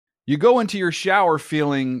You go into your shower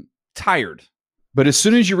feeling tired, but as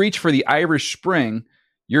soon as you reach for the Irish Spring,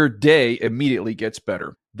 your day immediately gets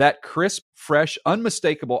better. That crisp, fresh,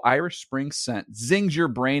 unmistakable Irish Spring scent zings your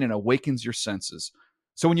brain and awakens your senses.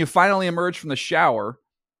 So when you finally emerge from the shower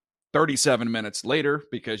 37 minutes later,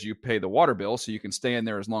 because you pay the water bill so you can stay in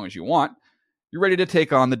there as long as you want, you're ready to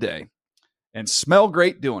take on the day and smell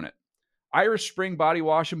great doing it. Irish Spring Body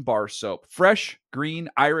Wash and Bar Soap. Fresh, green,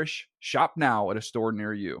 Irish. Shop now at a store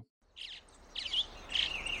near you.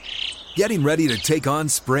 Getting ready to take on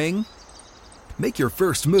spring? Make your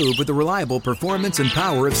first move with the reliable performance and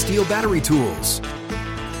power of Steel battery tools.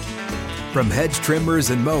 From hedge trimmers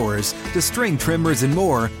and mowers to string trimmers and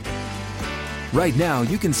more, right now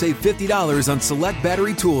you can save $50 on select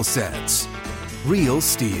battery tool sets. Real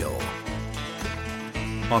Steel.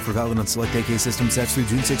 Offer valid on select AK system sets through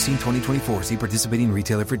June 16, 2024. See participating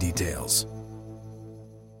retailer for details.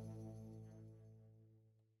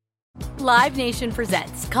 Live Nation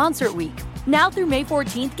presents Concert Week. Now through May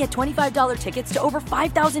 14th, get $25 tickets to over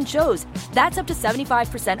 5,000 shows. That's up to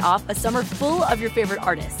 75% off a summer full of your favorite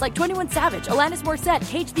artists like 21 Savage, Alanis Morissette,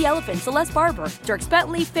 Cage the Elephant, Celeste Barber, Dierks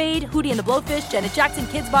Bentley, Fade, Hootie and the Blowfish, Janet Jackson,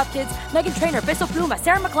 Kidz Bop Kids, Meghan Trainor, Bissell Pluma,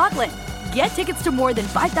 Sarah McLachlan. Get tickets to more than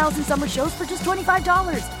 5,000 summer shows for just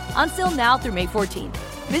 $25. Until now through May 14th.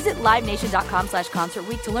 Visit LiveNation.com/Concert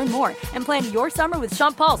Week to learn more and plan your summer with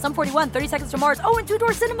Sean Paul, Sum 41, 30 Seconds to Mars, and Two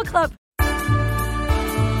Door Cinema Club.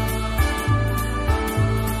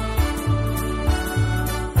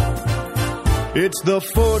 It's the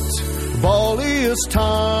footballiest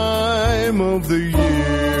time of the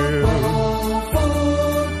year,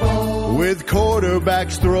 with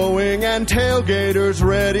quarterbacks throwing and tailgaters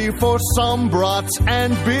ready for some brats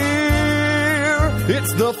and beer.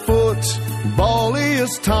 It's the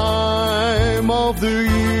footballiest time of the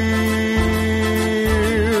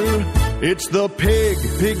year. It's the pig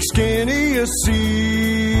skinniest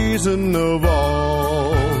season of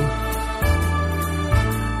all,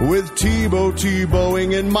 with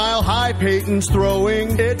Tebowing and Mile High Peyton's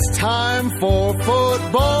throwing. It's time for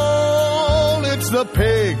football. It's the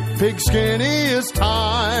pig skinniest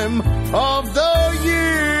time of the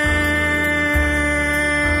year.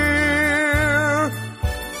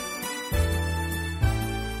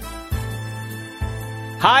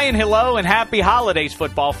 Hi and hello and happy holidays,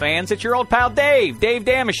 football fans. It's your old pal Dave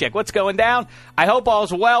Dameshek. What's going down? I hope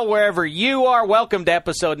all's well wherever you are. Welcome to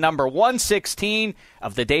episode number 116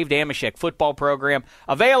 of the Dave Dameshek football program.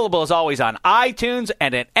 Available as always on iTunes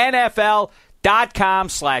and at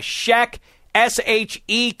NFL.com/Shek,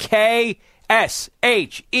 SHEK,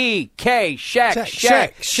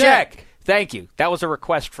 Shek. Thank you. That was a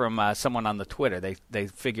request from someone on the Twitter. They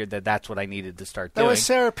figured that's what I needed to start doing. That was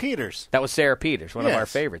Sarah Peters. That was Sarah Peters, one of our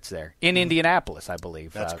favorites there. In Indianapolis, I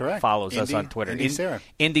believe. That's correct. Follows us on Twitter.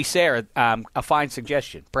 Indy Sarah, a fine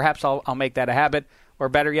suggestion. Perhaps I'll make that a habit, or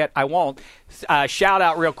better yet, I won't. Shout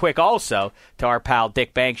out real quick also to our pal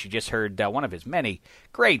Dick Banks. You just heard one of his many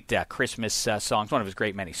great Christmas songs, one of his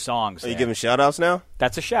great many songs. Are you giving shout-outs now?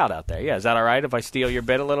 That's a shout-out there. Yeah, is that all right if I steal your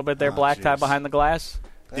bit a little bit there, Black Tie Behind the Glass?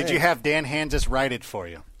 Did you have Dan Hansis write it for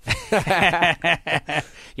you?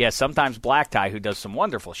 Yeah, sometimes Black Tie, who does some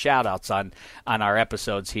wonderful shout-outs on our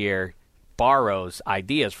episodes here, borrows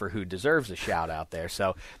ideas for who deserves a shout-out there.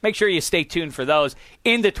 So make sure you stay tuned for those.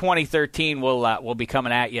 Into 2013, we'll be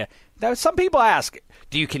coming at you. Now, some people ask,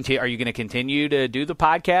 are you going to continue to do the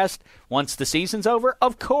podcast once the season's over?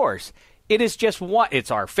 Of course. It is just one.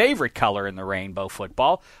 It's our favorite color in the rainbow,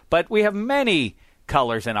 football, but we have many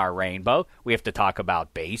colors in our rainbow. We have to talk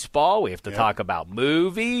about baseball. We have to talk about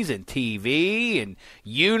movies and TV and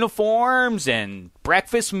uniforms and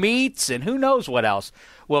breakfast meats and who knows what else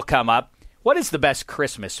will come up. What is the best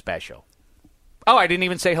Christmas special? Oh, I didn't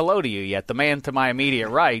even say hello to you yet. The man to my immediate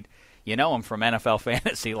right, you know him from NFL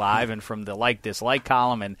Fantasy Live and from the Like-Dislike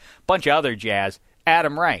column and a bunch of other jazz.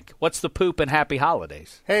 Adam Rank, what's the poop and happy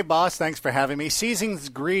holidays? Hey, boss, thanks for having me. Season's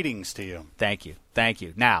greetings to you. Thank you.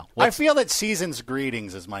 Now, I feel that season's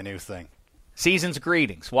greetings is my new thing. Season's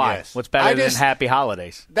greetings. Why? Yes. What's better than happy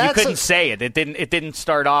holidays? You couldn't say it. It didn't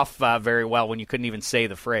start off very well when you couldn't even say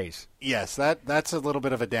the phrase. Yes, that's a little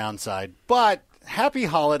bit of a downside. But happy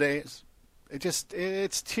holidays, it's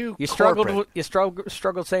too corporate. You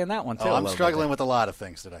struggled saying that one too. I'm struggling with a lot of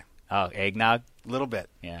things today. Oh, eggnog? A little bit.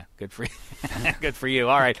 Yeah, good for you. Good for you.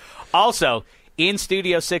 All right. Also, in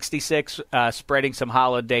Studio 66, spreading some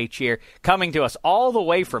holiday cheer, coming to us all the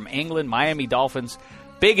way from England, Miami Dolphins.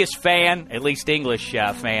 Biggest fan, at least English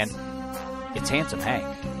fan, it's Handsome Hank.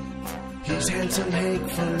 He's handsome Hank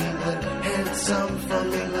from England, handsome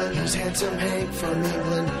from England. He's handsome Hank from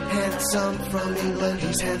England, handsome from England.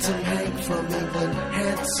 He's handsome Hank from England,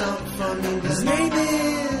 handsome from England. His name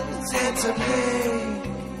is Handsome Hank.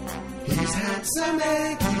 He's handsome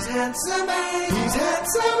Hank, he's handsome Hank, he's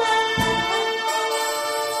handsome Hank.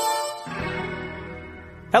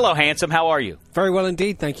 Hello, Handsome. How are you? Very well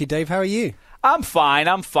indeed. Thank you, Dave. How are you? I'm fine.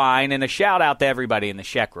 And a shout-out to everybody in the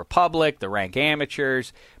Czech Republic, the Rank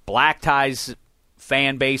Amateurs, Black Tie's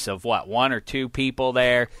fan base of, one or two people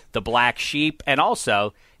there, the Black Sheep, and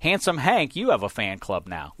also Handsome Hank. You have a fan club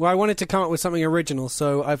now. Well, I wanted to come up with something original,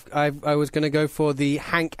 so I was going to go for the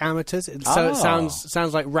Hank Amateurs. So it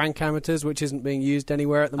sounds like Rank Amateurs, which isn't being used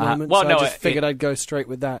anywhere at the moment. Well, so no, I just figured I'd go straight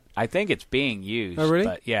with that. I think it's being used. Oh, really?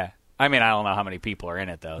 But yeah. I mean, I don't know how many people are in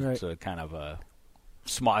it, though. Right. So it kind of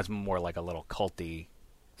small. It's more like a little culty,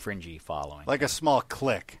 fringy following. Like a small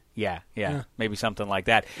clique. Yeah. Maybe something like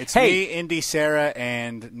that. It's me, Indy, Sarah,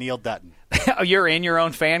 and Neil Dutton. Oh, you're in your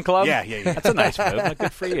own fan club? Yeah. That's a nice move.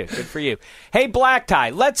 Good for you. Good for you. Hey, Black Tie,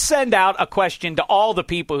 let's send out a question to all the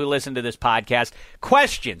people who listen to this podcast.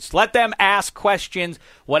 Questions. Let them ask questions.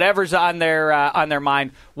 Whatever's on their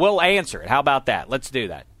mind, we'll answer it. How about that? Let's do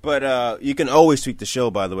that. But you can always tweet the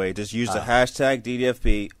show, by the way. Just use the hashtag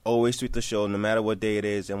DDFP. Always tweet the show, no matter what day it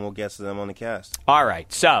is, and we'll get to them on the cast. All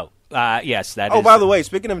right. So, yes, that is. Oh, by the way,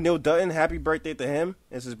 speaking of Neil Dutton, happy birthday to him.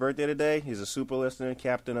 It's his birthday today. He's a super listener,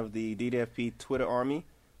 captain of the DDFP Twitter army.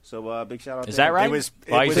 So, big shout out to him. Is that right? It was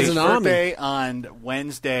his birthday on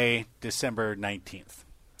Wednesday, December 19th.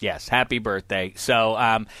 Yes, happy birthday.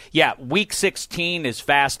 So, Week 16 is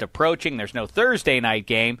fast approaching. There's no Thursday night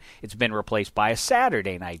game. It's been replaced by a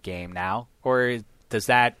Saturday night game now. Or does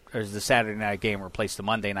the Saturday night game replace the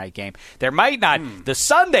Monday night game? There might not. The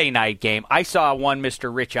Sunday night game, I saw one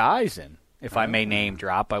Mr. Rich Eisen, if I may name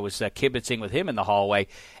drop. I was kibitzing with him in the hallway,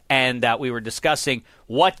 and we were discussing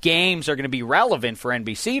what games are going to be relevant for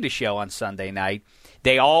NBC to show on Sunday night.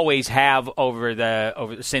 They always have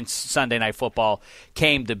since Sunday Night Football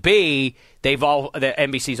came to be. The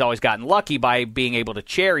NBC's always gotten lucky by being able to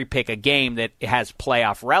cherry pick a game that has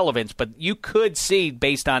playoff relevance. But you could see,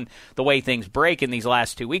 based on the way things break in these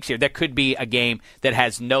last 2 weeks here, there could be a game that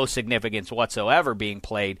has no significance whatsoever being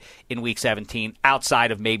played in Week 17,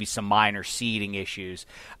 outside of maybe some minor seeding issues.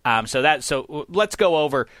 So let's go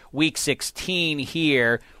over Week 16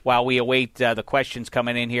 here while we await the questions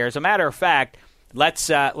coming in here. As a matter of fact,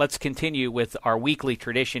 let's continue with our weekly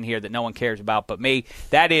tradition here that no one cares about but me.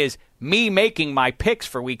 That is me making my picks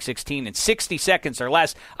for Week 16 in 60 seconds or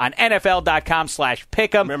less on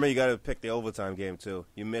NFL.com/pick'em. Remember, you got to pick the overtime game, too.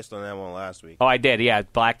 You missed on that one last week. Oh, I did, yeah.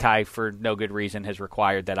 Black Tie, for no good reason, has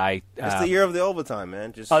required that I... It's the year of the overtime,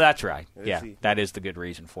 man. That's right. Yeah, that is the good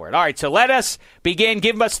reason for it. All right, so let us begin.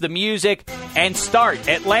 Give us the music and start.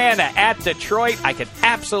 Atlanta at Detroit. I could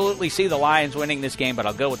absolutely see the Lions winning this game, but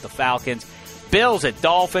I'll go with the Falcons. Bills at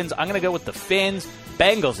Dolphins. I'm going to go with the Fins.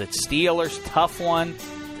 Bengals at Steelers. Tough one.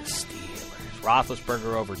 The Steelers.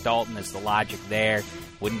 Roethlisberger over Dalton is the logic there.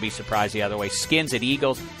 Wouldn't be surprised the other way. Skins at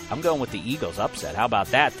Eagles. I'm going with the Eagles upset. How about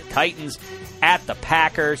that? The Titans at the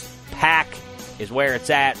Packers. Pack is where it's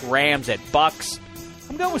at. Rams at Bucks.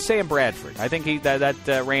 I'm going with Sam Bradford. I think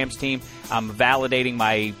that Rams team, I'm validating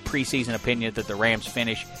my preseason opinion that the Rams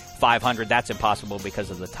finish 500. That's impossible because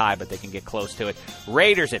of the tie, but they can get close to it.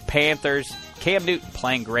 Raiders at Panthers. Cam Newton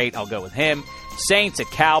playing great. I'll go with him. Saints at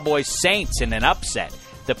Cowboys. Saints in an upset.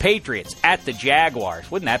 The Patriots at the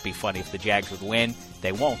Jaguars. Wouldn't that be funny if the Jags would win?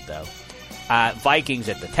 They won't, though. Vikings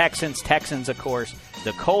at the Texans. Texans, of course.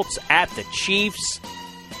 The Colts at the Chiefs.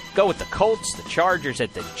 Go with the Colts. The Chargers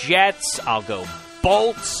at the Jets. I'll go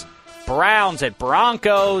Bolts. Browns at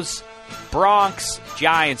Broncos. Bronx.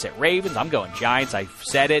 Giants at Ravens. I'm going Giants. I've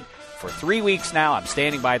said it for 3 weeks now. I'm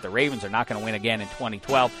standing by it. The Ravens are not going to win again in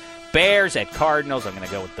 2012. Bears at Cardinals. I'm going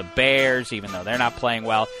to go with the Bears, even though they're not playing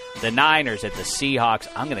well. The Niners at the Seahawks.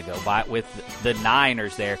 I'm going to go with the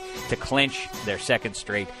Niners there to clinch their second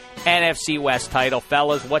straight NFC West title.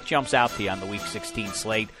 Fellas, what jumps out to you on the Week 16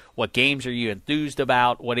 slate? What games are you enthused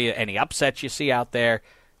about? Any upsets you see out there?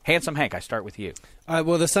 Handsome Hank, I start with you.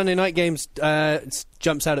 Well, the Sunday night games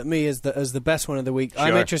jumps out at me as the best one of the week. Sure.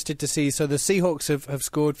 I'm interested to see. So the Seahawks have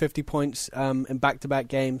scored 50 points in back-to-back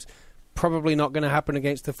games. Probably not going to happen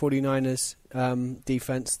against the 49ers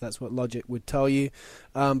defense. That's what logic would tell you.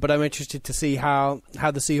 But I'm interested to see how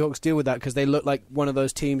the Seahawks deal with that, because they look like one of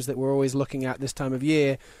those teams that we're always looking at this time of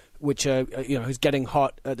year, which who's getting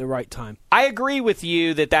hot at the right time. I agree with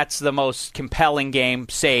you that that's the most compelling game,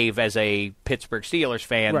 save as a Pittsburgh Steelers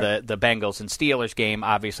fan, right. The Bengals and Steelers game.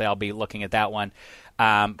 Obviously, I'll be looking at that one.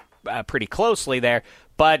 pretty closely there.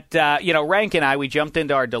 But, Rank and I, we jumped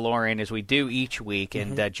into our DeLorean as we do each week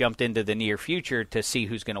and jumped into the near future to see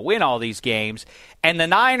who's going to win all these games. And the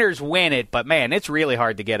Niners win it, but, man, it's really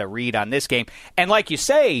hard to get a read on this game. And like you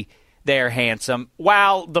say there, Handsome,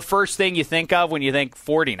 while the first thing you think of when you think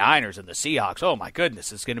 49ers and the Seahawks, oh, my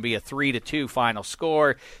goodness, it's going to be a 3-2 final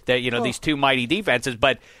score, that these two mighty defenses.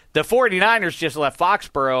 But the 49ers just left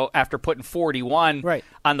Foxborough after putting 41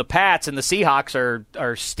 on the Pats, and the Seahawks are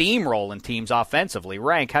steamrolling teams offensively.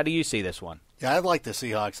 Rank, how do you see this one? Yeah, I like the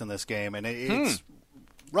Seahawks in this game, and it's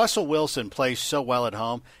Russell Wilson plays so well at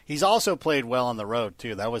home. He's also played well on the road,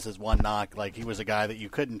 too. That was his one knock. Like, he was a guy that you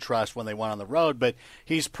couldn't trust when they went on the road, but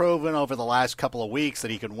he's proven over the last couple of weeks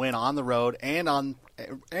that he can win on the road and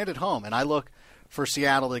at home. And I look for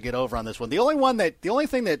Seattle to get over on this one. The only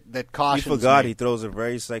thing that cautions You forgot me, he throws a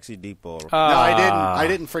very sexy deep ball. No, I didn't. I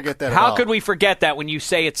didn't forget that at all. How could we forget that when you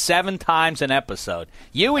say it 7 times an episode?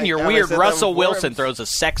 You and your weird said that Russell before. Wilson throws a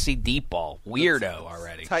sexy deep ball. Weirdo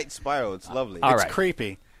already. Tight spiral. It's lovely. All It's right.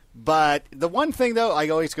 creepy. But the one thing, though, I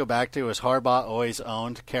always go back to is Harbaugh always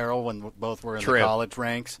owned Carroll when both were in the college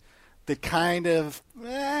ranks. That kind of, but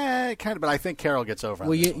I think Carroll gets over on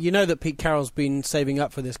Well, this one. you know that Pete Carroll's been saving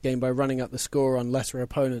up for this game by running up the score on lesser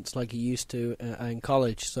opponents like he used to in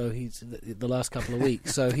college. So he's the last couple of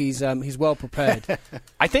weeks. So he's well prepared.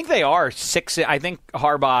 I think they are 6. I think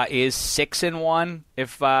Harbaugh is 6-1,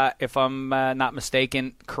 if I'm not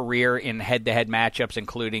mistaken, career in head-to-head matchups,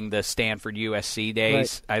 including the Stanford USC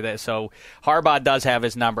days. So Harbaugh does have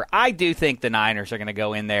his number. I do think the Niners are going to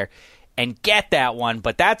go in there and get that one,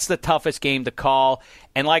 but that's the toughest game to call.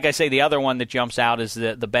 And like I say, the other one that jumps out is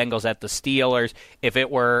the Bengals at the Steelers. If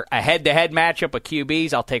it were a head-to-head matchup of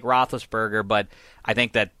QBs, I'll take Roethlisberger, but I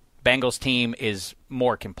think that Bengals team is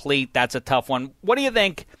more complete. That's a tough one. What do you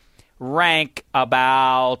think, Rank,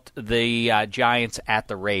 about the Giants at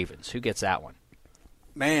the Ravens? Who gets that one?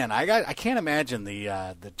 Man, I can't imagine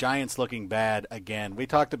the Giants looking bad again. We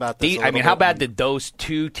talked about this. How bad did those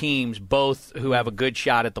two teams, both who have a good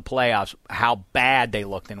shot at the playoffs, how bad they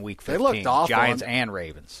looked in Week 15? They looked awful. Giants and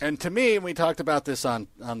Ravens. And to me, we talked about this on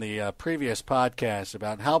the previous podcast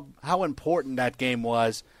about how important that game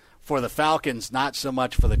was for the Falcons, not so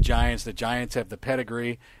much for the Giants. The Giants have the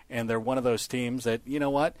pedigree, and they're one of those teams that, you know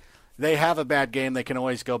what? They have a bad game, they can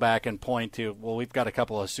always go back and point to, well, we've got a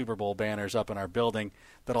couple of Super Bowl banners up in our building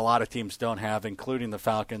that a lot of teams don't have, including the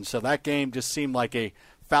Falcons. So that game just seemed like a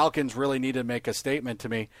Falcons really need to make a statement to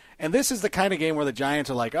me. And this is the kind of game where the Giants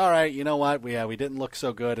are like, all right, you know what? We didn't look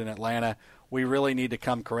so good in Atlanta. We really need to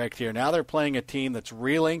come correct here. Now they're playing a team that's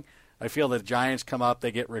reeling. I feel the Giants come up,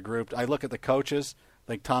 they get regrouped. I look at the coaches.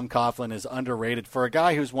 I think Tom Coughlin is underrated. For a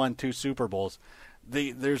guy who's won 2 Super Bowls,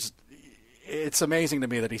 it's amazing to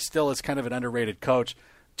me that he still is kind of an underrated coach.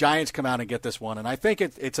 Giants come out and get this one, and I think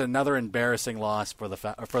it's another embarrassing loss for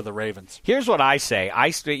the Ravens. Here's what I say.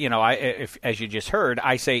 If, as you just heard,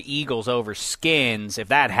 I say Eagles over Skins. If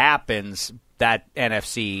that happens, that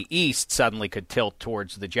NFC East suddenly could tilt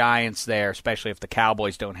towards the Giants there, especially if the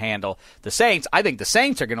Cowboys don't handle the Saints. I think the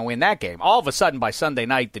Saints are going to win that game. All of a sudden, by Sunday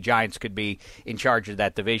night, the Giants could be in charge of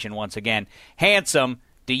that division once again. Handsome,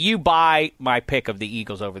 do you buy my pick of the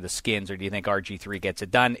Eagles over the Skins, or do you think RG3 gets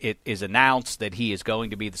it done? It is announced that he is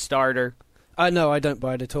going to be the starter. No, I don't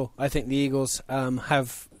buy it at all. I think the Eagles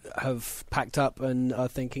have packed up and are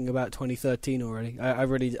thinking about 2013 already. I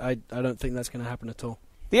don't think that's going to happen at all.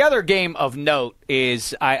 The other game of note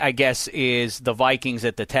is, I guess, is the Vikings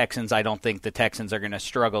at the Texans. I don't think the Texans are going to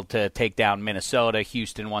struggle to take down Minnesota.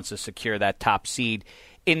 Houston wants to secure that top seed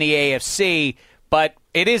in the AFC. But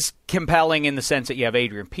it is compelling in the sense that you have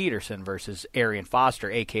Adrian Peterson versus Arian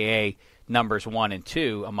Foster, a.k.a. numbers 1 and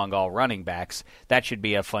 2 among all running backs. That should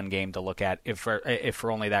be a fun game to look at if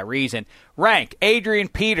for only that reason. Rank, Adrian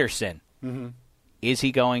Peterson. Mm-hmm. Is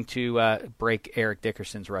he going to break Eric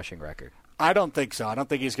Dickerson's rushing record? I don't think so. I don't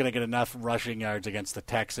think he's going to get enough rushing yards against the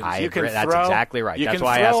Texans. I agree. That's exactly right. That's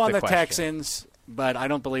why I asked the question. You can throw on the Texans, but I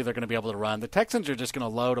don't believe they're going to be able to run. The Texans are just going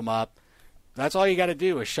to load them up. That's all you got to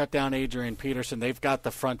do is shut down Adrian Peterson. They've got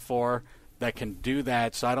the front four that can do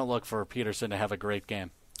that, so I don't look for Peterson to have a great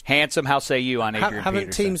game. Handsome, how say you on Adrian Peterson?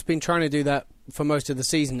 Haven't teams been trying to do that for most of the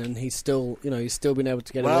season, and he's still been able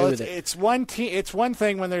to get away with it? It's one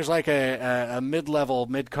thing when there's like a mid-level,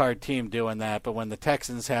 mid-card team doing that, but when the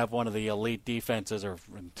Texans have one of the elite defenses, or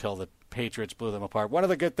until the Patriots blew them apart, one of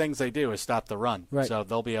the good things they do is stop the run. Right. So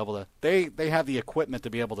they'll be able to. They have the equipment to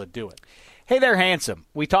be able to do it. Hey there, Handsome.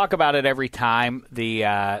 We talk about it every time any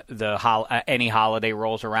holiday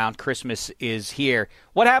rolls around. Christmas is here.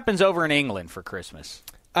 What happens over in England for Christmas?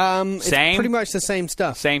 It's Same? pretty much the same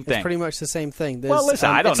stuff. Same thing. It's pretty much the same thing. Well, listen,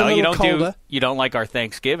 I don't it's a know. You little colder. You don't like our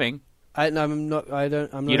Thanksgiving. I'm not. I'm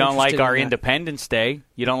not. You don't like interested our in that. Independence Day.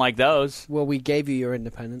 You don't like those. Well, we gave you your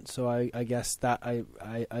independence, so I guess that I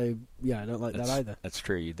don't like that either. That's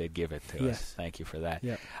true. You did give it to us. Yes. Thank you for that.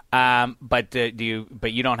 Yeah. But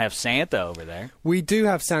you don't have Santa over there. We do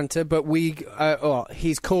have Santa, but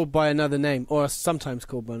he's called by another name, or sometimes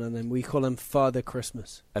called by another name. We call him Father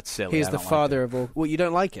Christmas. That's silly. He's I the don't father of all. Well, you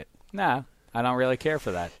don't like it. No, I don't really care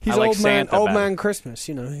for that. He's I like old man, Santa better. Christmas.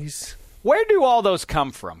 You know, he's. Where do all those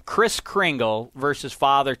come from? Kris Kringle versus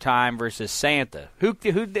Father Time versus Santa. Who?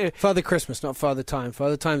 Father Christmas, not Father Time.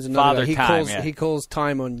 Father Time's another Father guy. He Time, calls yeah. he calls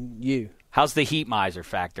time on you. How's the Heat Miser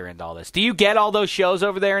factor into all this? Do you get all those shows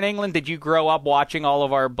over there in England? Did you grow up watching all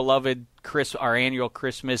of our beloved our annual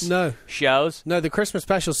Christmas shows? No, the Christmas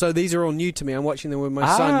specials. So these are all new to me. I'm watching them with my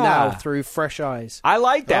son now through fresh eyes. I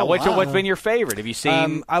like that. Oh, What's been your favorite? Have you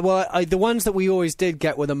seen? The ones that we always did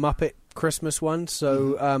get were the Muppet Christmas ones.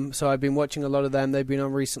 So so I've been watching a lot of them. They've been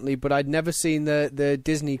on recently, but I'd never seen the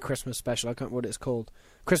Disney Christmas special. I can't remember what it's called.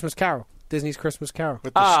 Christmas Carol. Disney's Christmas Carol.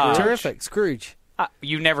 With the Scrooge? Terrific. Scrooge.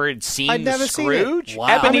 You never had seen I'd never Scrooge? seen it.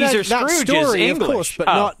 Wow. Ebenezer that Scrooge story, is English. of course,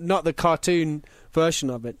 but not the cartoon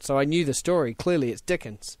version of it. So I knew the story. Clearly, it's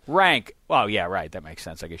Dickens. Rank. Oh, yeah, right. That makes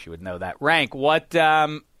sense. I guess you would know that. Rank. What's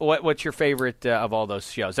your favorite of all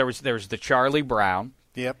those shows? There was the Charlie Brown.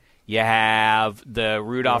 Yep. You have the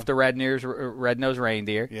Rudolph the Red-Nosed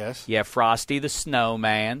Reindeer. Yes. You have Frosty the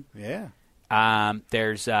Snowman. Yeah.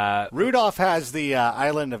 There's Rudolph has the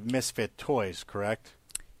Island of Misfit Toys, correct?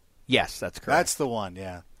 Yes, that's correct. That's the one,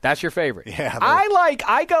 yeah. That's your favorite. Yeah.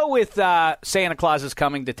 I go with Santa Claus is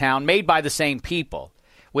Coming to Town, made by the same people,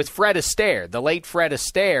 with Fred Astaire. The late Fred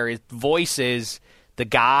Astaire voices the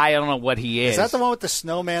guy. I don't know what he is. Is that the one with the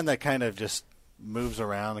snowman that kind of just moves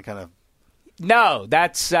around and kind of... No,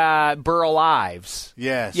 that's Burl Ives.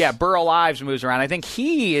 Yes. Yeah, Burl Ives moves around. I think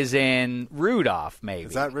he is in Rudolph, maybe.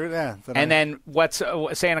 Is that Rudolph? Yeah. And then what's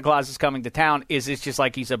Santa Claus is Coming to Town is it's just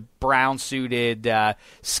like he's a brown-suited,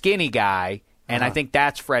 skinny guy, and I think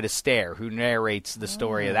that's Fred Astaire who narrates the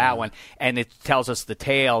story of that one, and it tells us the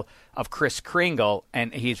tale of Kris Kringle,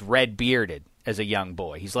 and he's red-bearded as a young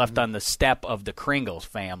boy. He's left on the step of the Kringles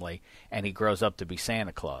family, and he grows up to be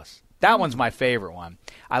Santa Claus. That one's my favorite one.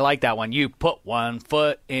 I like that one. You put one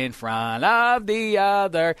foot in front of the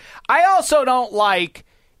other. I also don't like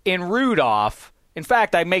in Rudolph. In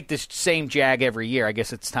fact, I make this same jag every year. I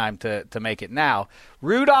guess it's time to make it now.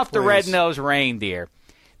 Rudolph the Red-Nosed Reindeer.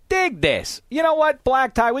 Dig this. You know what,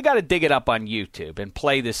 Black Tie? We got to dig it up on YouTube and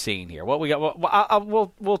play the scene here. What we got?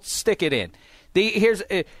 We'll stick it in.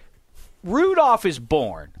 Rudolph is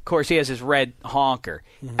born. Of course, he has his red honker.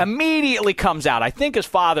 Immediately comes out. I think his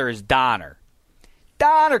father is Donner.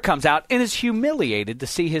 Donner comes out and is humiliated to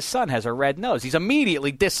see his son has a red nose. He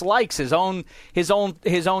immediately dislikes his own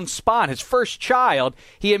spawn, his first child.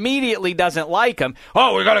 He immediately doesn't like him.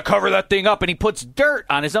 Oh, we got to cover that thing up, and he puts dirt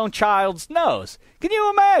on his own child's nose. Can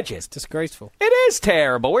you imagine? It's disgraceful. It is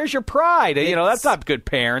terrible. Where's your pride? That's not good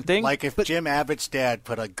parenting. Like if Jim Abbott's dad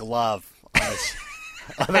put a glove on his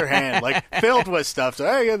other hand, like filled with stuff. So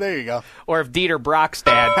there you go. Or if Dieter Brock's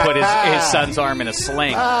dad put his son's arm in a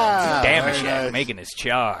sling. Damashek nice. Making his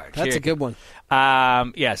charge. That's a good one.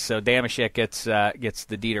 Yes, so Damashek gets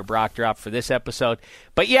the Dieter Brock drop for this episode.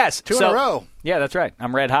 But yes. Two in a row. Yeah, that's right.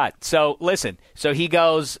 I'm red hot. So listen. So he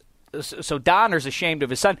goes. So Donner's ashamed of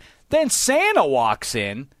his son. Then Santa walks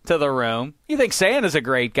in to the room. You think Santa's a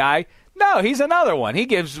great guy. No, he's another one. He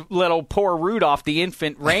gives little poor Rudolph, the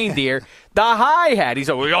infant reindeer, the hi-hat. He's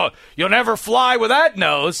like, well, you'll never fly with that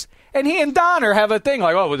nose. And he and Donner have a thing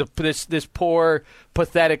like, oh, this poor,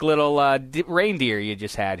 pathetic little reindeer you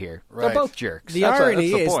just had here. Right. They're both jerks. The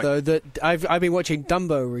irony is, though, that I've been watching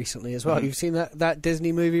Dumbo recently as well. You've seen that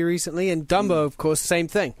Disney movie recently? And Dumbo, of course, same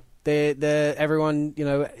thing. Everyone,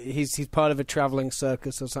 he's part of a traveling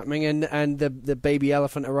circus or something, and the baby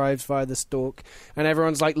elephant arrives via the stalk, and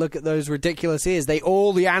everyone's like, look at those ridiculous ears.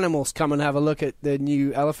 All the animals come and have a look at the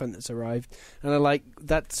new elephant that's arrived, and they're like,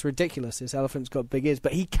 that's ridiculous. This elephant's got big ears,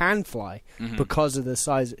 but he can fly because of the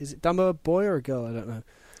size. Is it Dumbo a boy or a girl? I don't know.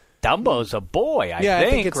 Dumbo's a boy, I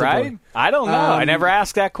think think, it's a right? boy. I don't know. I never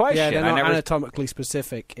asked that question. Yeah, they're not anatomically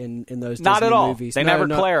specific in those not Disney at all. movies. They never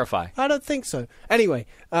clarify. I don't think so. Anyway,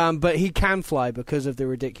 but he can fly because of the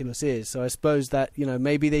ridiculous ears. So I suppose that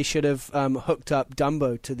maybe they should have hooked up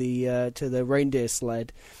Dumbo to the reindeer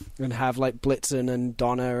sled and have like Blitzen and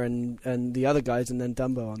Donner and the other guys, and then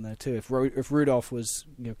Dumbo on there too. If Rudolph was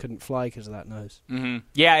couldn't fly because of that nose. Mm-hmm.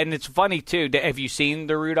 Yeah, and it's funny too. Have you seen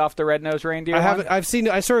the Rudolph the Red-Nosed Reindeer? I haven't. I've seen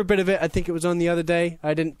it. I saw a bit of it. I think it was on the other day.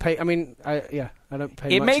 I didn't pay. I I don't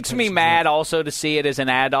pay. It much makes me attention to mad that. also to see it as an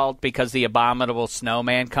adult because the Abominable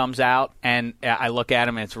Snowman comes out, and I look at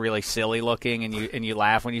him and it's really silly looking, and you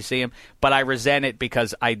laugh when you see him. But I resent it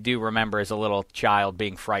because I do remember as a little child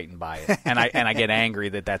being frightened by it, and I get angry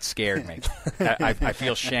that scared me. I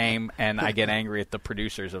feel shame, and I get angry at the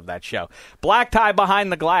producers of that show. Black Tie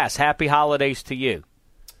Behind the Glass. Happy holidays to you.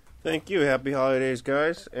 Thank you. Happy holidays,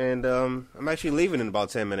 guys. And I'm actually leaving in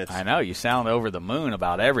about 10 minutes. I know. You sound over the moon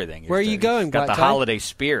about everything. Where are you going, Got Black the Tie? holiday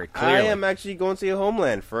spirit, clearly. I am actually going to your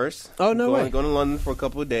homeland first. Oh, no way. Going to London for a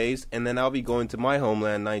couple of days, and then I'll be going to my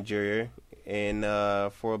homeland, Nigeria,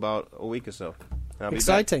 for about a week or so. And I'll be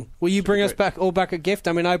Exciting. back. Will you bring us Great. back a gift?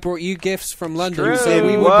 I mean, I brought you gifts from London. true. So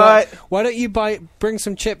we would What? why don't you bring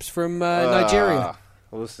some chips from Nigeria?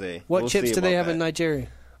 We'll see. What We'll chips see do they about have in that. Nigeria?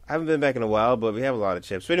 I haven't been back in a while, but we have a lot of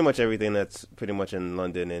chips. Pretty much everything that's pretty much in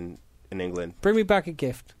London and in England. Bring me back a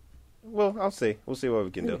gift. Well, I'll see. We'll see what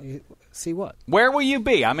we can do. See what? Where will you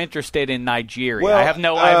be? I'm interested in Nigeria. Well, I have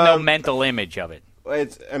no mental image of it.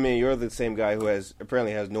 You're the same guy who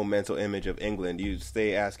apparently has no mental image of England. You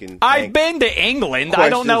stay asking. I've been to England. I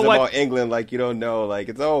don't know about what. England, like you don't know. Like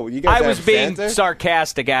you guys. I was have being Santa?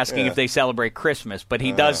 sarcastic, asking Yeah. if they celebrate Christmas, but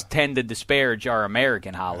he does tend to disparage our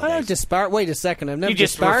American I don't holidays. disparage. Wait a second. I've never You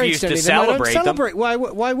just disparaged refuse to anything. I celebrate them. don't celebrate.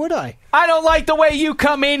 Why would I? I don't like the way you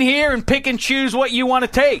come in here and pick and choose what you want to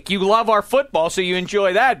take. You love our football, so you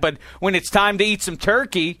enjoy that. But when it's time to eat some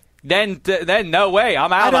turkey, then no way.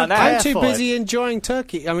 I'm out on that. I'm too busy enjoying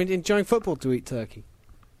turkey. I mean, enjoying football to eat turkey.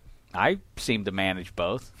 I seem to manage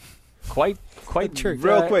both. Quite true.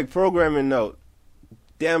 Real quick, programming note.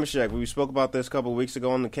 Damashek, we spoke about this a couple of weeks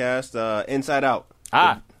ago on the cast. Inside Out.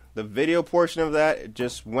 The video portion of that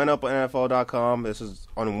just went up on NFL.com. This is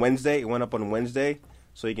on Wednesday. It went up on Wednesday,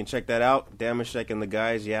 so you can check that out. Damashek and the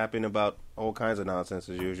guys yapping about all kinds of nonsense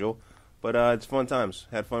as usual. But it's fun times.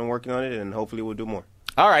 Had fun working on it, and hopefully we'll do more.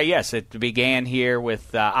 All right, yes, it began here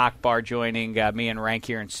with Akbar joining me and Rank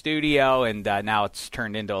here in studio, and now it's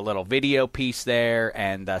turned into a little video piece there,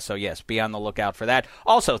 and so, yes, be on the lookout for that.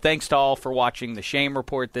 Also, thanks to all for watching the Shame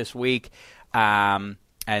Report this week, and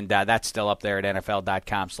that's still up there at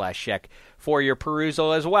NFL.com/check for your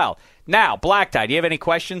perusal as well. Now, Black Tie, do you have any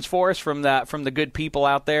questions for us from the good people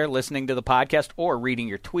out there listening to the podcast or reading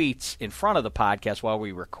your tweets in front of the podcast while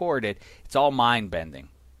we record it? It's all mind-bending.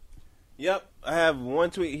 Yep, I have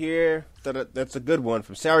one tweet here that's a good one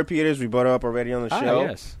from Sarah Peters. We brought her up already on the show.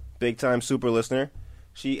 Yes. Big time super listener.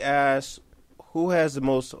 She asks, what's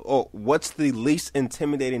the least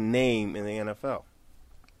intimidating name in the NFL?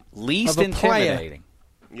 Least Of a player. intimidating.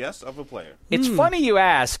 Yes, of a player. It's funny you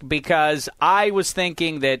ask because I was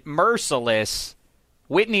thinking that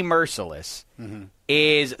Whitney Merciless,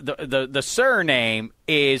 is the surname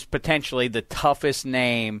is potentially the toughest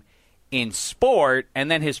name in sport,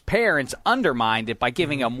 and then his parents undermined it by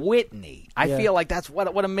giving him Whitney. I feel like that's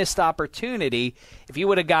what a missed opportunity. If you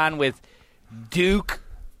would have gone with Duke,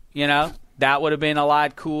 that would have been a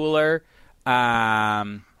lot cooler.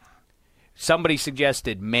 Somebody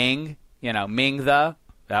suggested Ming, Ming the.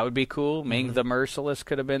 That would be cool. Ming the Merciless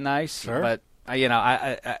could have been nice. Sure. But,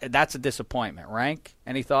 I that's a disappointment. Rank,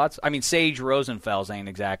 any thoughts? I mean, Sage Rosenfels ain't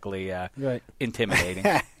exactly intimidating.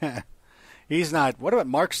 He's not. What about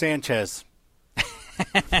Mark Sanchez?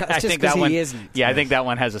 That's just because he isn't. Yeah, I think that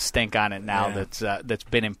one has a stink on it now that's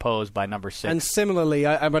been imposed by number 6. And similarly,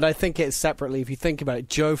 but I think it's separately. If you think about it,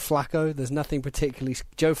 Joe Flacco, there's nothing particularly.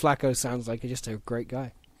 Joe Flacco sounds like just a great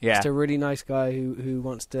guy. Yeah. Just a really nice guy who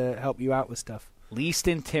wants to help you out with stuff. Least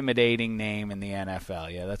intimidating name in the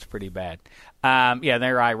NFL. Yeah, that's pretty bad.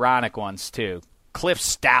 They're ironic ones, too. Cliff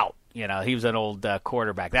Stout. He was an old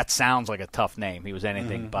quarterback. That sounds like a tough name. He was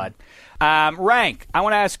anything but. Rank, I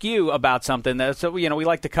want to ask you about something. We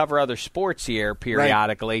like to cover other sports here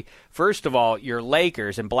periodically. Right. First of all, your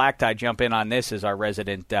Lakers, and Black Tie, jump in on this as our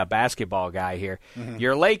resident basketball guy here.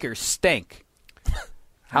 Your Lakers stink.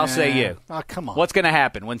 How say you? Oh, come on. What's going to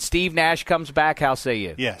happen? When Steve Nash comes back, how say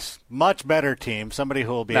you? Yes. Much better team. Somebody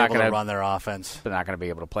who will be able to run their offense. But not going to be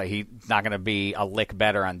able to play. He's not going to be a lick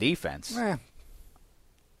better on defense.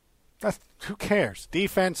 Who cares?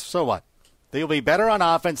 Defense, so what? They'll be better on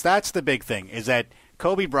offense. That's the big thing, is that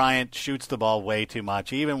Kobe Bryant shoots the ball way too much.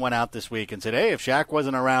 He even went out this week and said, hey, if Shaq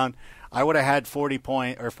wasn't around, I would have had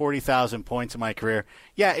 40,000 points in my career.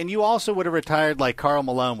 Yeah, and you also would have retired like Karl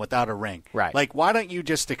Malone without a ring. Right. Like, why don't you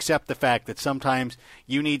just accept the fact that sometimes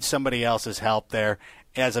you need somebody else's help there?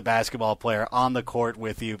 as a basketball player on the court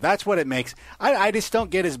with you. That's what it makes. I just don't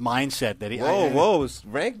get his mindset that he. Whoa! Is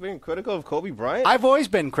Rank being critical of Kobe Bryant? I've always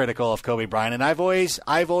been critical of Kobe Bryant, and I've always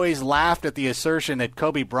laughed at the assertion that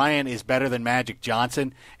Kobe Bryant is better than Magic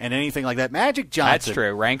Johnson and anything like that. Magic Johnson. That's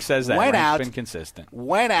true. Rank says that. Rank's been consistent.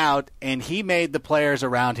 Went out and he made the players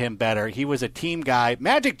around him better. He was a team guy.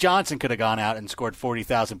 Magic Johnson could have gone out and scored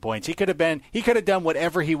 40,000 points. He could have done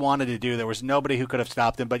whatever he wanted to do. There was nobody who could have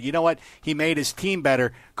stopped him. But you know what? He made his team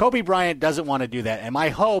better. Kobe Bryant doesn't want to do that. And my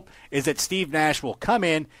hope is that Steve Nash will come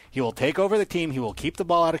in, he will take over the team, he will keep the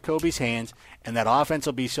ball out of Kobe's hands, and that offense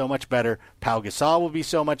will be so much better. Pau Gasol will be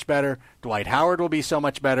so much better. Dwight Howard will be so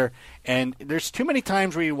much better. And there's too many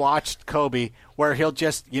times where you watched Kobe where he'll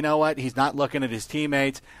just, you know what, he's not looking at his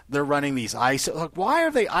teammates. They're running these ISO. Look, why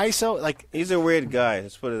are they ISO? Like, he's a weird guy,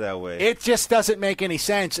 let's put it that way. It just doesn't make any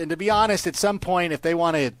sense. And to be honest, at some point, if they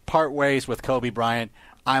want to part ways with Kobe Bryant,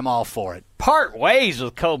 I'm all for it. Part ways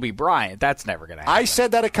with Kobe Bryant? That's never going to happen. I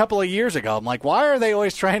said that a couple of years ago. I'm like, why are they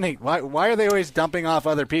always why are they always dumping off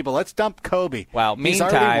other people? Let's dump Kobe. Well, He's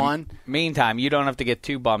already won. Meantime, you don't have to get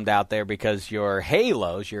too bummed out there because your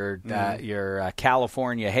Halos, your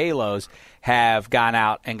California Halos, have gone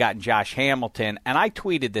out and gotten Josh Hamilton. And I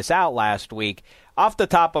tweeted this out last week. Off the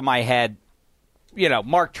top of my head,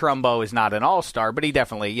 Mark Trumbo is not an all-star, but he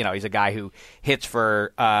definitely, he's a guy who hits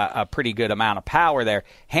for a pretty good amount of power there.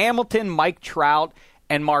 Hamilton, Mike Trout,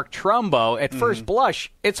 and Mark Trumbo, at first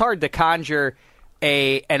blush, it's hard to conjure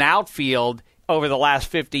an outfield over the last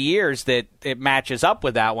 50 years that it matches up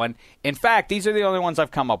with that one. In fact, these are the only ones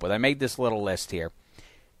I've come up with. I made this little list here.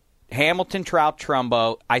 Hamilton, Trout,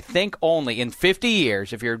 Trumbo, I think only in 50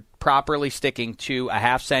 years, if you're properly sticking to a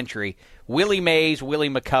half century, Willie Mays, Willie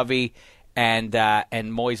McCovey, and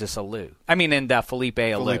Moises Alou. And Felipe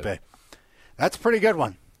Alou. That's a pretty good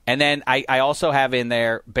one. And then I also have in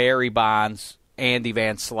there Barry Bonds, Andy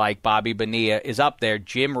Van Slyke, Bobby Bonilla is up there,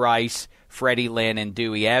 Jim Rice, Freddie Lynn, and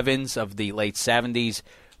Dewey Evans of the late 70s.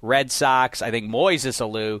 Red Sox, I think Moises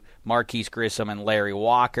Alou, Marquise Grissom, and Larry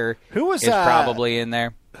Walker is probably in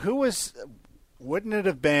there. Wouldn't it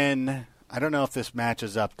have been, I don't know if this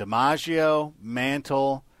matches up, DiMaggio,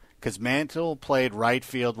 Mantle, because Mantle played right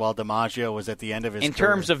field while DiMaggio was at the end of his career. In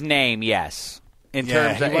terms of name, yes. He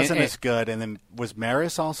wasn't as good. And then was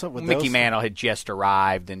Maris also? Mickey Mantle had just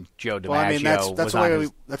arrived, and Joe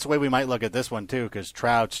DiMaggio that's the way we might look at this one, too, because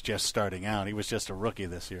Trout's just starting out. He was just a rookie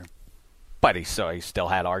this year. But he still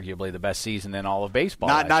had arguably the best season in all of baseball.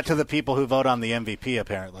 Not to the people who vote on the MVP,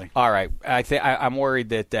 apparently. All right, I'm worried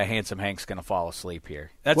that Handsome Hank's going to fall asleep here.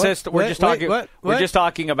 We're just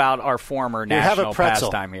talking about our former national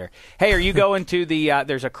pastime here. Hey, are you going to the?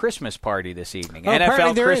 There's a Christmas party this evening.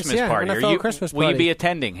 NFL Christmas party. NFL Christmas party. Will you be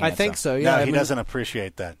attending? Handsome? I think so. Yeah. No, he doesn't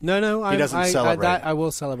appreciate that. No, he doesn't celebrate. I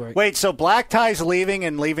will celebrate. Wait, so Black Tie's leaving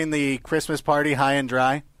the Christmas party high and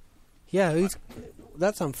dry? Yeah,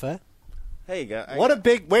 that's unfair. Hey, guys. What a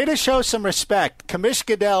big way to show some respect. Kamish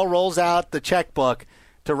Goodell rolls out the checkbook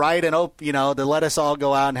to write to let us all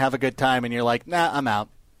go out and have a good time, and you're like, nah, I'm out.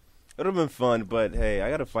 It would have been fun, but hey, I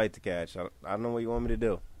got a fight to catch. I don't know what you want me to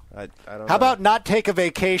do. I don't. How about not take a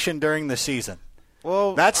vacation during the season?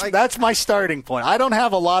 Well, that's my starting point. I don't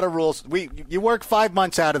have a lot of rules. You work 5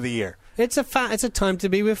 months out of the year. It's a time to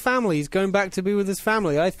be with family. He's going back to be with his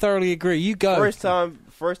family. I thoroughly agree. You go. First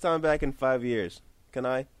time back in 5 years. Can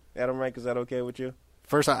I? Adam Rank, is that okay with you?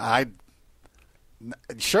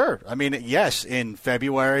 Sure. Yes, in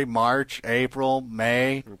February, March, April,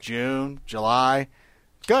 May, June, July.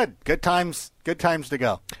 Good times to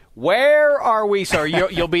go. Where are we? So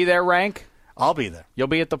you'll be there, Rank? I'll be there. You'll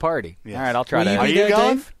be at the party. Yes. All right, I'll try to. Are you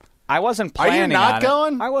going? Dave? I wasn't planning on it. Are you not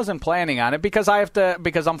going? I wasn't planning on it because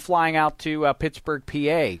I'm flying out to Pittsburgh,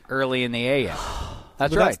 PA early in the AM.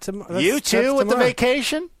 That's right. You too with the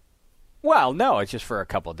vacation? Well, no, it's just for a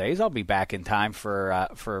couple of days. I'll be back in time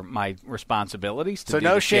for my responsibilities. So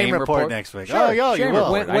no shame report next week. Sure, you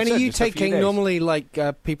will. When are you taking normally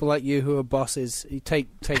people like you who are bosses? You take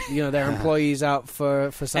their employees out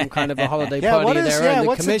for some kind of a holiday party there, and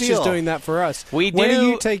the commission's doing that for us. We do. When are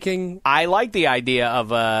you taking? I like the idea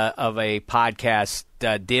of a podcast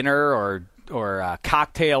dinner or a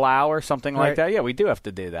cocktail hour, something like that. Yeah, we do have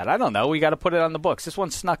to do that. I don't know. We got to put it on the books. This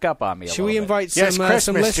one snuck up on me. Should we invite some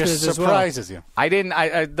listeners just as well? Surprises you. I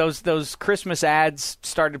didn't. Those Christmas ads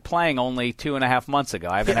started playing only 2.5 months ago.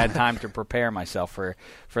 I haven't had time to prepare myself for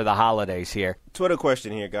the holidays here. Twitter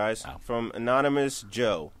question here, guys, from Anonymous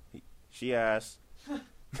Joe. She asks,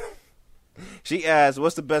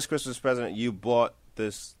 "What's the best Christmas present you bought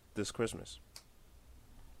this Christmas?"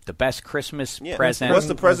 The best Christmas present. What's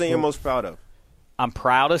the present you're most proud of? I'm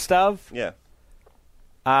proudest of? Yeah.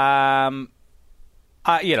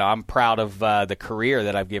 I'm proud of the career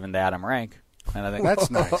that I've given to Adam Rank. And I think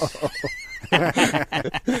that's nice.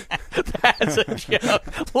 That's a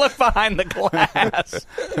joke. Look behind the glass.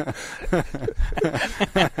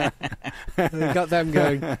 They got them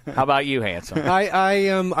going. How about you, Handsome?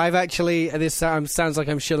 I've actually, this sounds like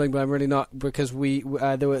I'm shilling, but I'm really not, because we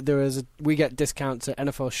get discounts at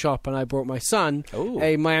NFL Shop, and I brought my son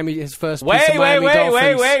his first piece of Miami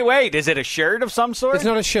Dolphins. Wait. Is it a shirt of some sort? It's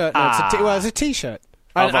not a shirt. No, it's a T-shirt.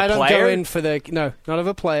 I don't go in for not of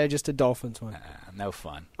a player, just a Dolphins one. No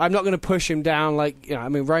fun. I'm not going to push him down. Ryan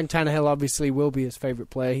Tannehill obviously will be his favorite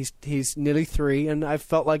player. He's nearly 3, and I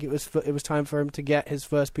felt like it was time for him to get his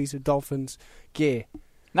first piece of Dolphins gear.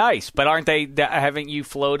 Nice, but haven't you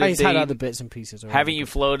floated? He's had other bits and pieces already. Haven't you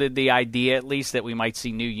floated the idea at least that we might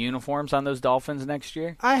see new uniforms on those Dolphins next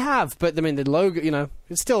year? I have, but the logo,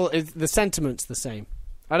 it's still the sentiment's the same.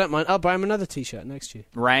 I don't mind. I'll buy him another T-shirt next year.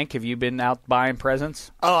 Rank, have you been out buying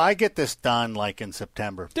presents? Oh, I get this done in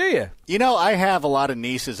September. Do you? I have a lot of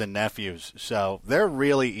nieces and nephews, so they're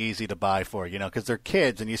really easy to buy for, because they're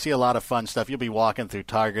kids, and you see a lot of fun stuff. You'll be walking through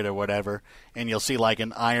Target or whatever, and you'll see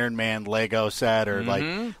an Iron Man Lego set or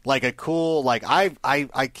like a cool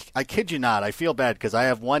I kid you not. I feel bad because I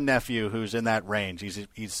have one nephew who's in that range.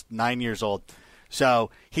 He's 9 years old. So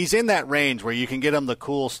he's in that range where you can get him the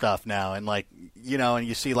cool stuff now, and and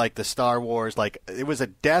you see the Star Wars, it was a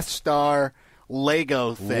Death Star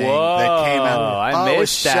Lego thing that came out. I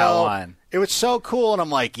missed that one. It was so cool, and I'm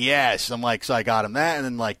like, yes. So I got him that,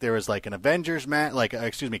 and then there was an Avengers mask,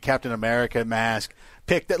 Captain America mask.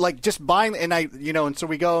 Picked it, just buying, and and so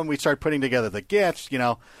we go and we start putting together the gifts,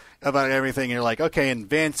 about everything. And you're like, okay, and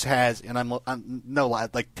Vince has, and I'm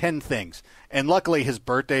 10 things. And luckily his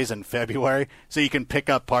birthday's in February, so you can pick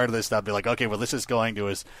up part of this stuff. Be like, okay, well this is going to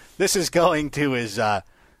his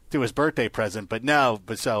birthday present. But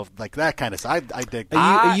that kind of stuff. I dig.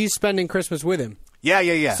 Are you spending Christmas with him?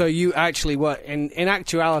 Yeah. So you actually, in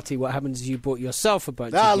actuality, what happens is you bought yourself a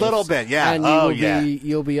bunch of gifts. A little bit, yeah. And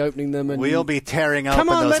you'll be opening them. And we'll be tearing open those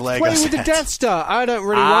Lego sets. Come on, let's play with the Death Star. I don't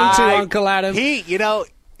really want to, Uncle Adam.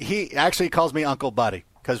 He actually calls me Uncle Buddy,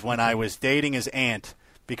 because when I was dating his aunt,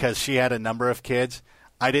 because she had a number of kids,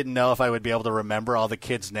 I didn't know if I would be able to remember all the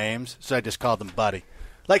kids' names, so I just called them Buddy.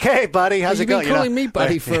 Hey, buddy, how's it going? You've been calling me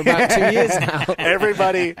Buddy for about 2 years now.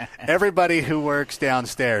 Everybody who works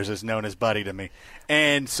downstairs is known as Buddy to me.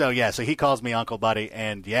 And so he calls me Uncle Buddy,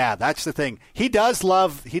 and that's the thing. He does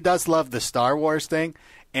love the Star Wars thing,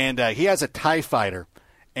 and he has a TIE fighter.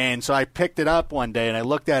 And so I picked it up one day, and I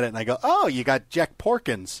looked at it, and I go, "Oh, you got Jack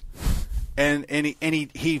Porkins," and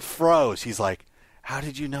he froze. He's like, "How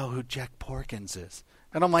did you know who Jack Porkins is?"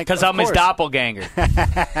 And I'm like, "Because I'm his doppelganger." You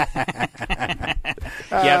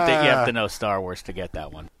have to know Star Wars to get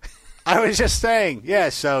that one. I was just saying,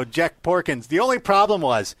 so Jack Porkins. The only problem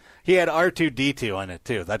was he had R2-D2 on it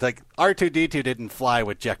too. That's R2-D2 didn't fly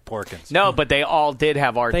with Jack Porkins. No, but they all did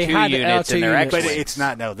have R2 units in their X-Wings. But it's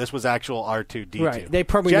not. No, this was actual R2-D2. Right. They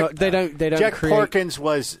probably they don't. Jack Porkins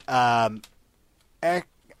was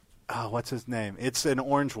what's his name? It's an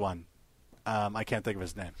orange one. I can't think of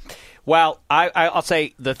his name. Well, I'll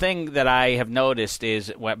say the thing that I have noticed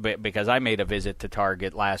is because I made a visit to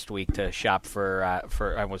Target last week to shop for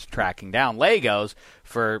I was tracking down Legos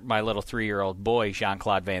for my little 3-year-old boy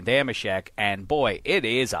Jean-Claude Van Damme, and boy, it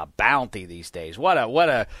is a bounty these days. What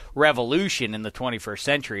a revolution in the 21st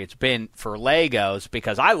century it's been for Legos,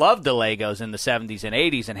 because I loved the Legos in the 70s and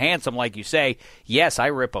 80s, and Handsome, like you say, yes, I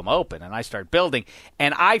rip them open and I start building,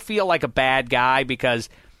 and I feel like a bad guy because.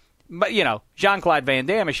 But, Jean-Claude Van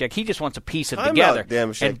Damme, he just wants a piece of it together.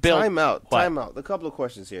 And build. Time out. A couple of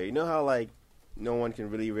questions here. You know how, no one can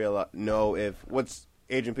really know if what's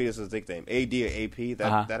Adrian Peterson's nickname, AD or AP,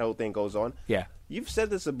 that whole thing goes on? Yeah. You've said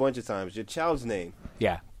this a bunch of times. Your child's name.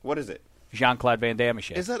 Yeah. What is it? Jean-Claude Van Damme.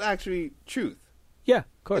 Is that actually truth? Yeah,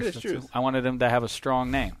 of course. It is truth. I wanted him to have a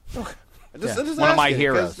strong name. Just one of my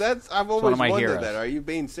heroes. I've always wondered that. Are you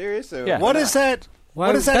being serious? Or What is that?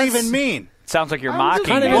 What does that even mean? Sounds like you're mocking.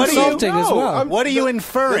 Kind of insulting as well. What are you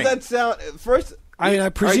inferring? Does that sound first? I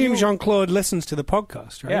presume Jean-Claude listens to the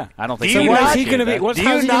podcast, right? Yeah, I don't think. So how's he going to be? How's he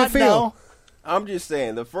going to feel? I'm just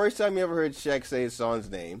saying. The first time you ever heard Shaq say his son's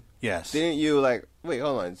name, yes, didn't you wait?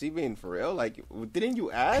 Hold on, is he being for real? Didn't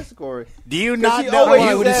you ask or do you not know?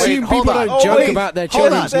 I would assume people don't joke about their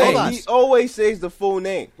children's names. He always says the full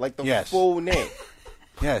name, full name.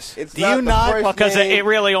 Yes. It's do you not? Because it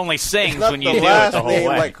really only sings when you do it the whole name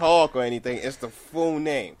way. Like Hulk or anything. It's the full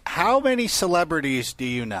name. How many celebrities do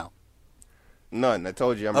you know? None. I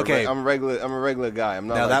told you. I'm a regular guy. I'm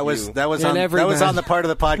not. No, that was on the part of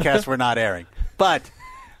the podcast we're not airing. But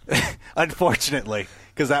unfortunately,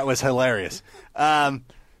 because that was hilarious.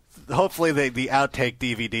 Hopefully the outtake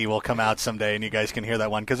DVD will come out someday and you guys can hear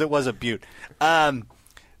that one because it was a beaut.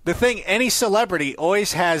 The thing, any celebrity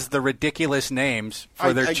always has the ridiculous names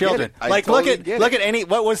for their children. Like look at any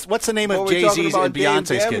what's the name of Jay-Z's and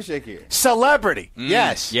Beyonce's kid? Celebrity.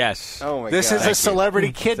 Yes. Oh my this God. is a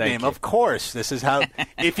celebrity kid name, of course. This is how.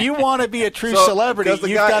 If you want to be a true celebrity,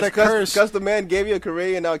 you've got to curse. Because the man gave you a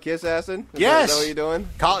career and now kiss assing? Yes. Is that what you're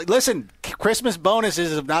doing? Listen, Christmas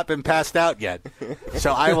bonuses have not been passed out yet,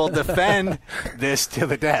 so I will defend this to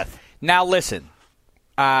the death. Now listen,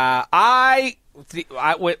 I'm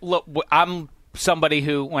somebody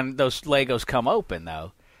who, when those Legos come open,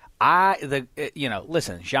 though,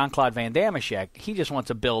 listen, Jean-Claude Van Damme, he just wants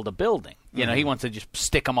to build a building. He wants to just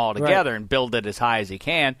stick them all together and build it as high as he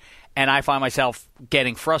can. And I find myself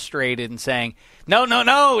getting frustrated and saying,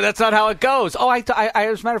 no, that's not how it goes. Oh, as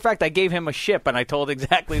a matter of fact, I gave him a ship, and I told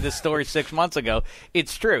exactly this story 6 months ago.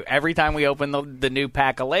 It's true. Every time we open the new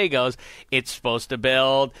pack of Legos, it's supposed to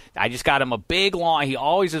build. I just got him a big, long – he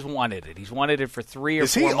always has wanted it. He's wanted it for 3 or 4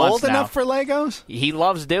 months now. Is he old enough for Legos? He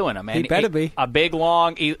loves doing them. He better be. A big,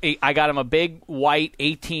 long – I got him a big, white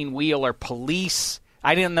 18-wheeler police.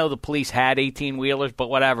 I didn't know the police had 18-wheelers, but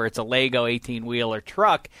whatever. It's a Lego 18-wheeler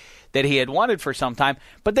truck that he had wanted for some time,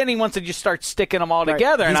 but then he wants to just start sticking them all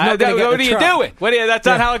together. He's And what are you doing? That's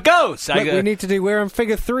not how it goes. Look, we need to we're on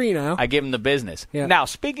figure 3 now. I give him the business. Yeah. Now,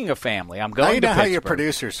 speaking of family, I'm going to Pittsburgh. How your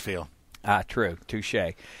producers feel. True.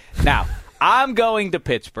 Touche. Now, I'm going to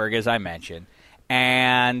Pittsburgh, as I mentioned,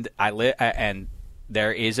 and and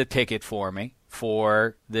there is a ticket for me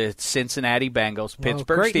for the Cincinnati Bengals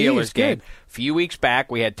Pittsburgh Steelers game. A few weeks back,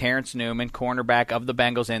 we had Terrence Newman, cornerback of the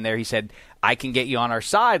Bengals, in there. He said, I can get you on our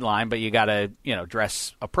sideline, but you got to,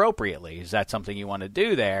 dress appropriately. Is that something you want to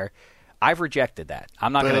do there? I've rejected that.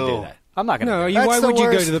 I'm not going to do that. I'm not going to do that. Why would you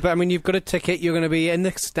go to the – I mean, you've got a ticket. You're going to be in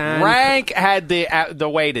the stand. Rank had the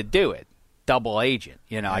way to do it. Double agent.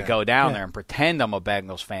 I go down there and pretend I'm a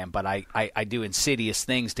Bengals fan, but I do insidious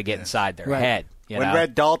things to get inside their head. When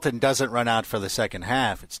Red Dalton doesn't run out for the second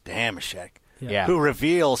half, it's Damashek. Yeah. Who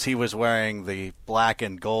reveals he was wearing the black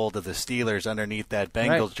and gold of the Steelers underneath that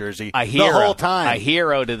Bengals jersey the whole time. A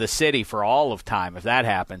hero to the city for all of time if that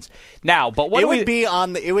happens. Now, but what it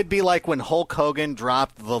would be like when Hulk Hogan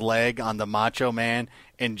dropped the leg on the Macho Man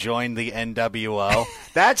and joined the NWO.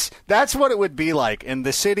 That's what it would be like. And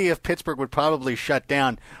the city of Pittsburgh would probably shut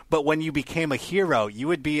down. But when you became a hero, you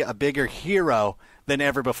would be a bigger hero than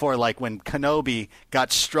ever before. Like when Kenobi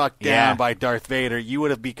got struck down by Darth Vader, you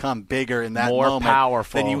would have become bigger in that moment,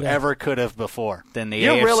 powerful than you ever could have before. Than the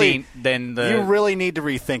AFC. You really need to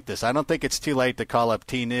rethink this. I don't think it's too late to call up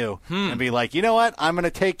T-New and be like, you know what? I'm going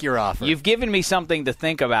to take your offer. You've given me something to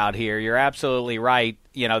think about here. You're absolutely right.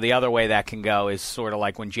 The other way that can go is sort of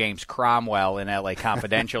like when James Cromwell in L.A.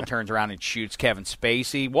 Confidential turns around and shoots Kevin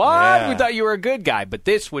Spacey. What? Yeah. We thought you were a good guy. But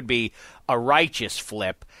this would be a righteous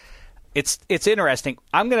flip. It's interesting.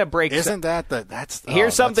 I'm going to break. Isn't that's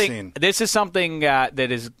here's something. This is something that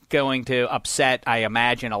is going to upset, I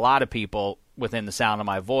imagine, a lot of people within the sound of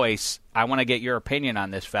my voice. I want to get your opinion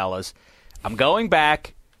on this, fellas. I'm going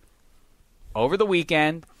back over the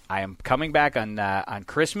weekend. I am coming back on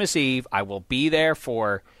Christmas Eve. I will be there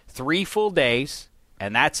for 3 full days,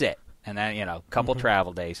 and that's it. And then a couple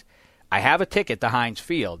travel days. I have a ticket to Heinz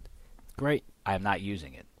Field. Great. I am not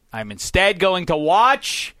using it. I'm instead going to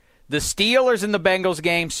watch the Steelers and the Bengals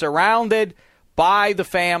game, surrounded by the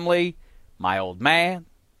family, my old man,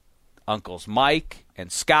 Uncles Mike and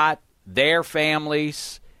Scott, their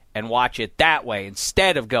families, and watch it that way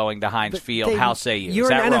instead of going to Heinz Field. How say you?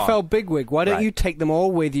 You're an NFL wrong? bigwig. Why don't you take them all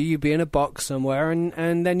with you? You be in a box somewhere,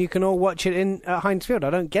 and then you can all watch it at Heinz Field. I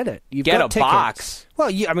don't get it. You've get got a tickets. Box. Well,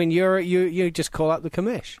 you just call up the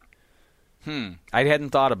commish. I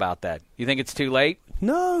hadn't thought about that. You think it's too late?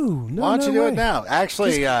 No. Why don't you do it now?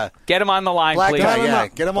 Actually, get him on the line, Black please. Tie,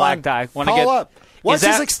 get him Black on. Tie. Call up. What's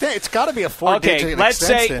his extent? It's got to be a 4-digit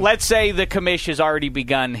extension. Let's say the commish has already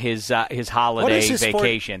begun his holiday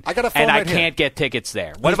vacation. I got a phone and right I can't get tickets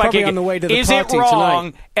there. What if I can't? On the way to the is party it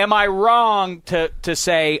wrong? Tonight. Am I wrong to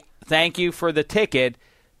say thank you for the ticket,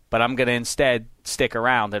 but I'm going to instead stick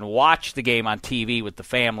around and watch the game on TV with the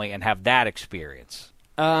family and have that experience?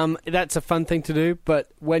 That's a fun thing to do,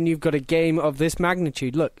 but when you've got a game of this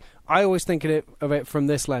magnitude, look, I always think of it from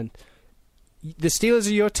this lens. The Steelers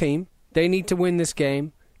are your team. They need to win this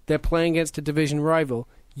game. They're playing against a division rival.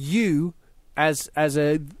 You, as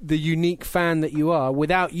the unique fan that you are,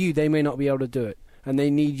 without you, they may not be able to do it, and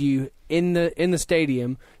they need you in the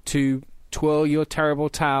stadium to twirl your terrible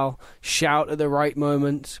towel, shout at the right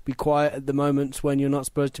moments, be quiet at the moments when you're not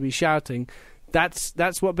supposed to be shouting.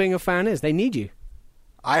 That's what being a fan is. They need you.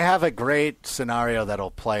 I have a great scenario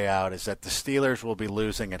that'll play out is that the Steelers will be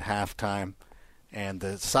losing at halftime, and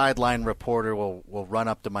the sideline reporter will run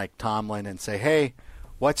up to Mike Tomlin and say, "Hey,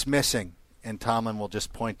 what's missing?" And Tomlin will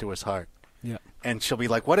just point to his heart. Yeah. And she'll be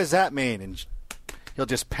like, "What does that mean?" And he'll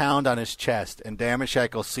just pound on his chest, and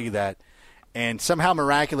Damashek will see that and somehow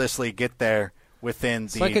miraculously get there within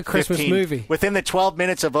it's like a Christmas 15, movie. within the 12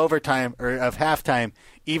 minutes of overtime or of halftime,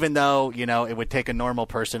 even though, it would take a normal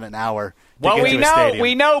person an hour to get to a stadium.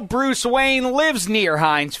 We know Bruce Wayne lives near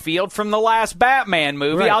Heinz Field from the last Batman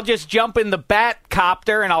movie. Right. I'll just jump in the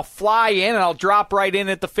Batcopter and I'll fly in and I'll drop right in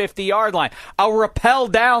at the 50-yard line. I'll rappel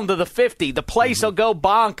down to the 50. The place will go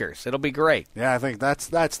bonkers. It'll be great. Yeah, I think that's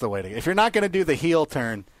the way to go. If you're not going to do the heel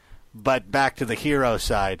turn, but back to the hero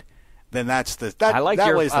side, then that's the I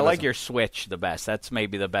like your switch the best. That's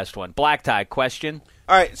maybe the best one. Black Tie, question?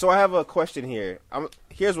 All right, so I have a question here.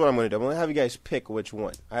 Here's what I'm going to do. I'm going to have you guys pick which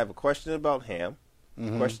one. I have a question about ham,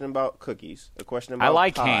 a question about cookies, a question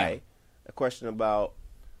about pie, ham. a question about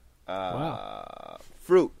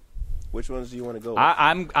fruit. Which ones do you want to go with?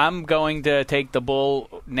 I'm going to take the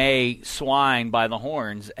bull, nay, swine by the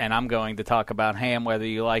horns, and I'm going to talk about ham whether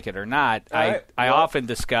you like it or not. I often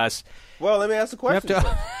discuss. Well, let me ask a question.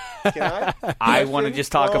 Can I? I want to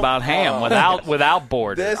just talk about ham without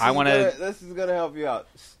border. This is going to help you out.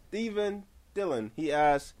 Stephen Dillon, he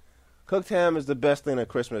asked, cooked ham is the best thing at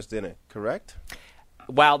Christmas dinner, correct?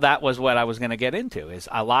 Well, that was what I was going to get into, is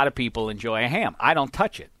a lot of people enjoy a ham. I don't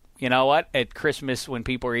touch it. You know what? At Christmas, when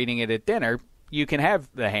people are eating it at dinner, you can have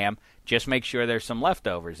the ham. Just make sure there's some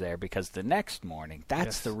leftovers there, because the next morning,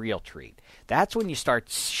 that's the real treat. That's when you start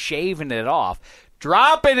shaving it off,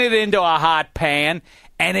 dropping it into a hot pan,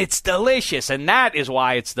 and it's delicious. And that is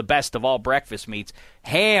why it's the best of all breakfast meats.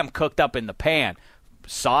 Ham cooked up in the pan.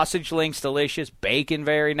 Sausage links delicious. Bacon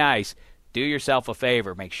very nice. Do yourself a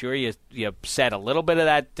favor. Make sure you set a little bit of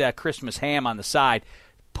that Christmas ham on the side.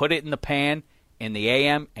 Put it in the pan in the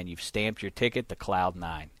AM, and you've stamped your ticket to Cloud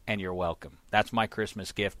 9. And you're welcome. That's my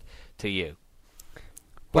Christmas gift to you.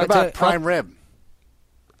 What about prime rib?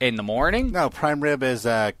 In the morning? No, prime rib is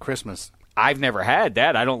Christmas. I've never had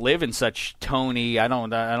that. I don't live in such Tony. I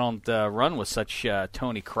don't run with such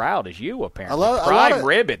Tony crowd as you. Apparently, prime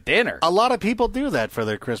rib at dinner. A lot of people do that for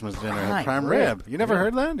their Christmas dinner. Prime rib. You never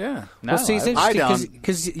heard that? Yeah. No, well, see, it's interesting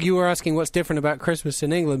because you were asking what's different about Christmas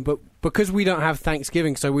in England, but because we don't have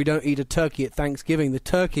Thanksgiving, so we don't eat a turkey at Thanksgiving. The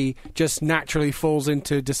turkey just naturally falls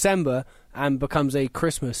into December and becomes a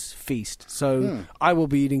Christmas feast. So I will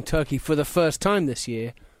be eating turkey for the first time this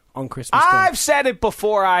year on Christmas Day. I've said it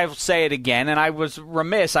before, I'll say it again, and I was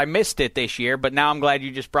remiss. I missed it this year, but now I'm glad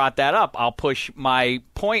you just brought that up. I'll push my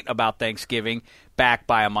point about Thanksgiving back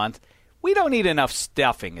by a month. We don't eat enough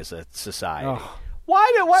stuffing as a society. Oh.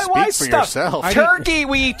 Why stuff? Yourself. Turkey,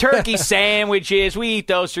 we eat turkey sandwiches. We eat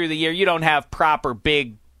those through the year. You don't have proper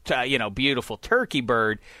big, beautiful turkey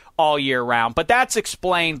bird all year round. But that's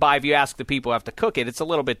explained by, if you ask the people who have to cook it, it's a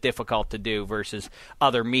little bit difficult to do versus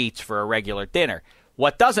other meats for a regular dinner.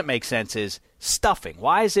 What doesn't make sense is stuffing.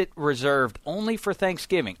 Why is it reserved only for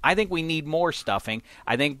Thanksgiving? I think we need more stuffing.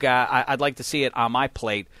 I think I'd like to see it on my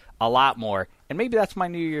plate a lot more. And maybe that's my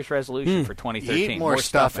New Year's resolution for 2013. Eat more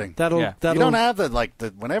stuffing. That'll You don't have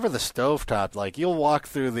whenever the stovetop, you'll walk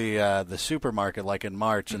through the supermarket in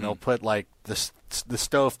March and they'll put the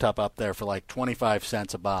stovetop up there for 25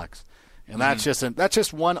 cents a box. And that's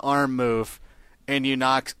just one arm move, and you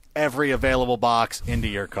knock every available box into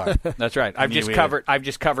your cart. That's right. I've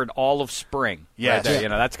just covered all of spring. Yes. Right there.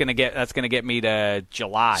 That's gonna get me to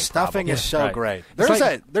July. Stuffing probably. is so right. great.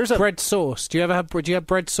 There's a bread sauce. Do you have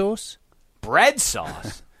bread sauce? Bread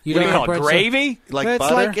sauce. You what do don't you call have it? bread Gravy?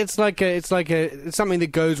 Butter? It's something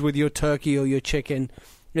that goes with your turkey or your chicken.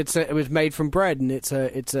 It was made from bread, and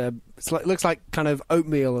it looks like kind of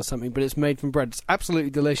oatmeal or something, but it's made from bread. It's absolutely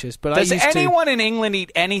delicious. But does anyone in England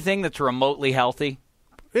eat anything that's remotely healthy?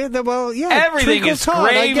 Yeah, everything is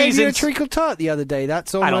gravy. I gave you a treacle tart the other day.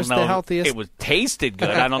 That's almost the healthiest. It tasted good.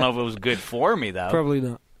 I don't know if it was good for me though. Probably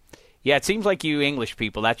not. Yeah, it seems like you English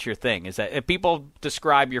people, that's your thing, is that if people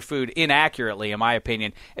describe your food inaccurately, in my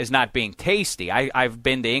opinion, as not being tasty. I've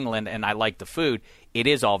been to England, and I like the food. It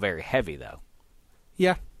is all very heavy, though.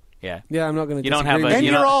 Yeah. Yeah. Yeah, I'm not going to disagree. Don't have and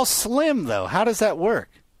you're all slim, though. How does that work?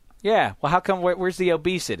 Yeah. Well, how come? Where's the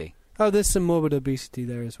obesity? Oh, there's some morbid obesity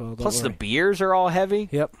there as well. Plus, the beers are all heavy?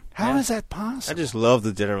 Yep. How is that possible? I just love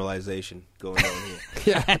the generalization going on here.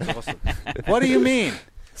 Yeah. Awesome. What do you mean?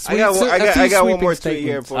 I got one more tweet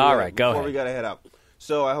here before we got to head out.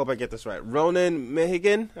 So I hope I get this right. Ronan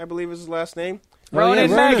Mehigan, I believe is his last name. Ronan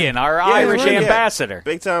Mehigan, our Irish ambassador.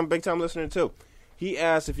 Big time listener too. He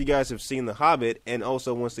asked if you guys have seen The Hobbit and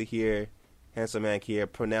also wants to hear Handsome Hank here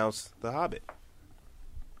pronounce The Hobbit.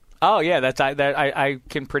 Oh yeah, I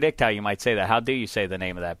can predict how you might say that. How do you say the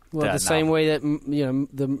name of that? Well, the same way that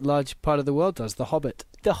the large part of the world does. The Hobbit.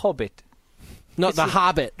 The Hobbit. Not the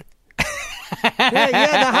Hobbit.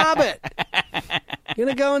 yeah, the Hobbit. You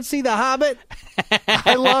gonna go and see the Hobbit?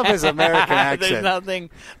 I love his American accent. There's nothing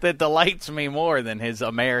that delights me more than his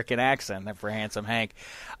American accent for Handsome Hank.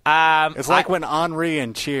 It's like when Henri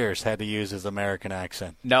in Cheers had to use his American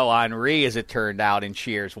accent. No, Henri, as it turned out in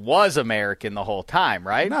Cheers, was American the whole time,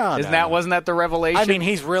 right? Wasn't that the revelation? I mean,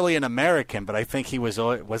 he's really an American, but I think he was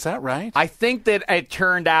that right? I think that it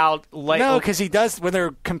turned out like... No, because he does, when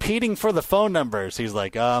they're competing for the phone numbers, he's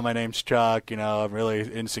like, oh, my name's Chuck, I'm really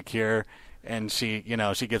insecure. And she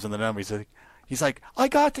gives him the number. He's like, I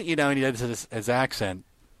got to, and he does his accent.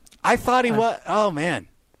 I thought he was, oh, man.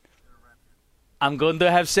 I'm going to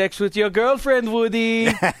have sex with your girlfriend, Woody.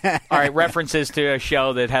 All right, references to a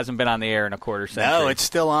show that hasn't been on the air in a quarter century. No, it's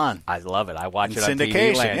still on. I love it. I watch it on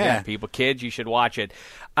syndication, TV Land. yeah. People, kids, you should watch it.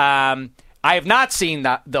 I have not seen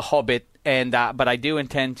The Hobbit, but I do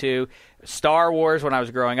intend to. Star Wars, when I was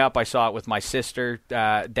growing up, I saw it with my sister.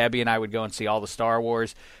 Debbie and I would go and see all the Star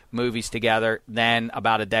Wars movies together. Then,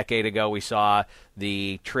 about a decade ago, we saw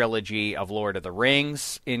the trilogy of Lord of the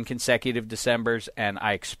Rings in consecutive Decembers, and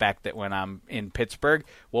I expect that when I'm in Pittsburgh,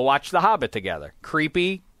 we'll watch The Hobbit together.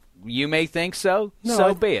 Creepy? You may think so. No,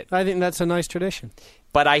 so be it. I think that's a nice tradition.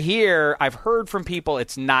 But I've heard from people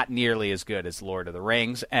it's not nearly as good as Lord of the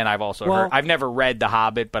Rings, and I've also heard, I've never read The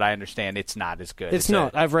Hobbit, but I understand it's not as good. It's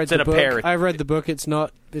not. I've read the book. I've read the book. It's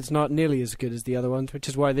not nearly as good as the other ones, which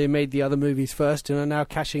is why they made the other movies first and are now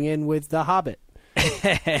cashing in with The Hobbit.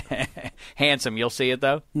 Handsome, you'll see it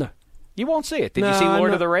though? No. You won't see it. Did you see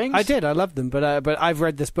Lord of the Rings? I did. I loved them, but I've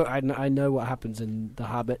read this book. I know what happens in The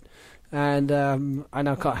Hobbit. And I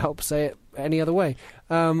now can't help say it any other way.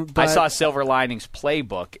 But I saw Silver Linings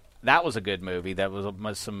Playbook. That was a good movie. That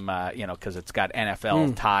was some, because it's got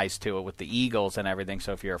NFL ties to it with the Eagles and everything.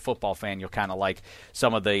 So if you're a football fan, you'll kind of like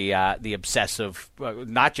some of the obsessive,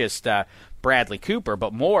 not just Bradley Cooper,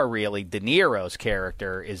 but more really De Niro's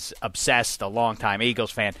character is obsessed, a longtime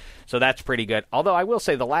Eagles fan. So that's pretty good. Although I will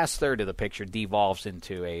say the last third of the picture devolves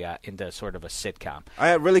into sort of a sitcom.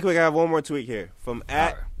 Really quick, I have one more tweet here from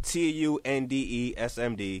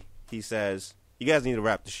 @TUNDESMD. He says, "You guys need to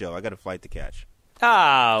wrap the show. I got a flight to catch."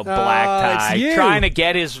 Oh, Black Tie. It's you. Trying to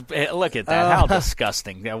get his... Look at that. How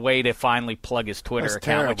disgusting. A way to finally plug his Twitter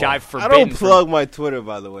account, which I've forbidden. I don't plug my Twitter,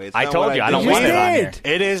 by the way. I told you. I don't want it on there.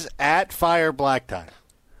 It is @FireBlackTie.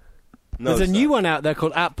 No, there's a new one out there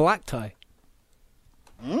called @BlackTie.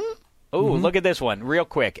 Ooh, look at this one. Real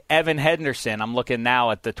quick. Evan Henderson, I'm looking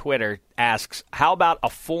now at the Twitter, asks, how about a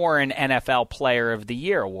foreign NFL Player of the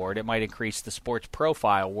Year award? It might increase the sports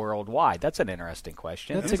profile worldwide. That's an interesting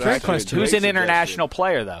question. That's a great question. Who's an international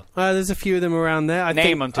player, though? There's a few of them around there. I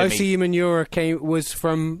Name think them to me. Osi Umenyiora was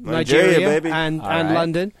from Nigeria baby. and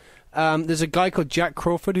London. There's a guy called Jack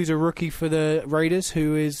Crawford who's a rookie for the Raiders,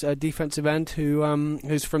 who is a defensive end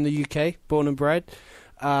who's from the UK, born and bred,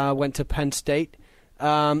 went to Penn State.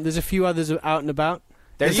 There's a few others out and about.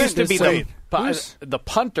 There used to be the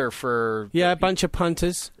punter for... Yeah, a bunch of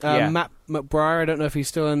punters. Matt McBriar, I don't know if he's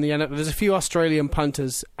still in the NFL. There's a few Australian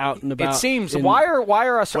punters out and about. It seems... Why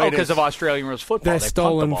are Australia... because of Australian rules football. They're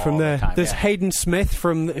stolen from there. The There's Hayden Smith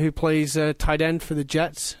who plays tight end for the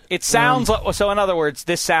Jets. It sounds like... So, in other words,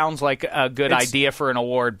 this sounds like a good idea for an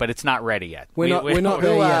award, but it's not ready yet. We're not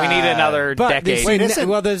there yet. We need another decade. Who's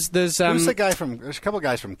the guy from... There's a couple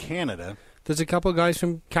guys from Canada. There's a couple of guys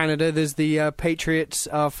from Canada. There's the Patriots'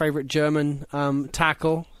 favorite German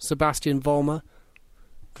tackle, Sebastian Vollmer.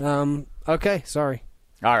 Okay, sorry.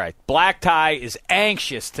 All right. Black Tie is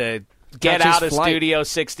anxious to get out of Studio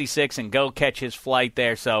 66 and go catch his flight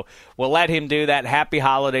there, so we'll let him do that. Happy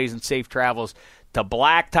holidays and safe travels to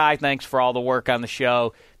Black Tie. Thanks for all the work on the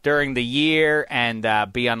show during the year, and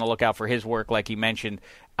be on the lookout for his work, like he mentioned,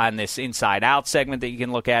 on this Inside Out segment that you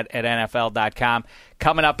can look at NFL.com.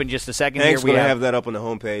 Coming up in just a second Hank's here, we have that up on the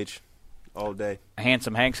homepage all day.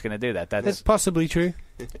 Handsome Hank's going to do that. That's possibly true.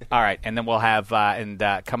 All right, and then we'll have,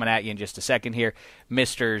 coming at you in just a second here,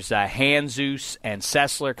 Misters Hanzus and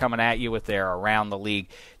Sessler coming at you with their Around the League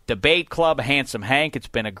Debate Club. Handsome Hank, it's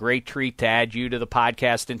been a great treat to add you to the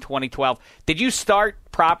podcast in 2012. Did you start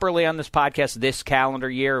properly on this podcast this calendar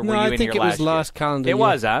year, or were you in I think your it last was last year? calendar year. It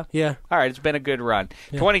was, huh? Yeah. All right, it's been a good run.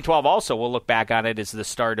 Yeah. 2012 also, we'll look back on it as the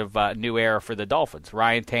start of a new era for the Dolphins.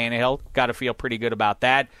 Ryan Tannehill, got to feel pretty good about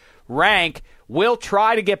that. Rank, we'll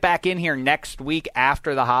try to get back in here next week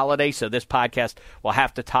after the holiday, so this podcast will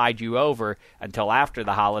have to tide you over until after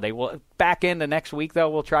the holiday. We'll back into next week, though.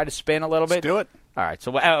 We'll try to spin a little bit. Let's do it. All right,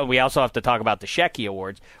 so we also have to talk about the Shecky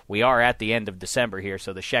Awards. We are at the end of December here,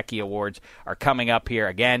 so the Shecky Awards are coming up here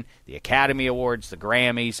again. The Academy Awards, the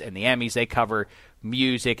Grammys, and the Emmys, they cover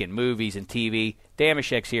music and movies and TV.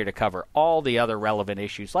 Damashek's here to cover all the other relevant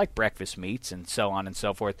issues like breakfast meats and so on and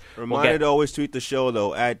so forth. Reminder to always tweet the show,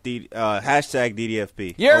 though, at hashtag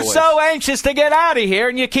DDFP. You're always. so anxious to get out of here,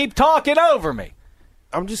 and you keep talking over me.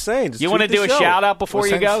 I'm just saying. Just you want to do a shout-out before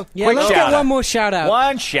you go? Yeah, Quick let's shout-out. get one more shout-out.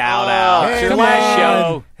 One shout-out. Hey, It's your man. last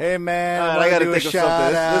show. Hey, man. I got to think of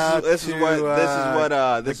something.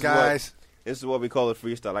 This is what we call it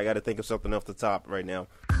freestyle. I got to think of something off the top right now.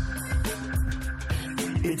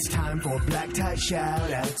 It's time for Black Tie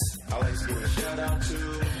Shoutouts. I like to give a shout out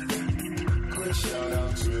to. Quick shout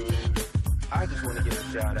out to. I just want to give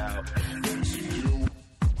a shout out To you.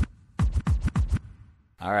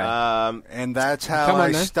 All right. And that's how Come on,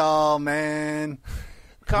 I man. stall, man.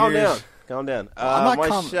 Calm Here's- down. Calm down. I'm not my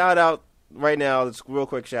calm. shout out right now, this real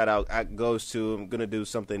quick shout out goes to, I'm going to do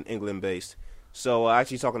something England based. So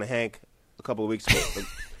actually talking to Hank a couple of weeks ago. Big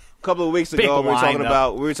we were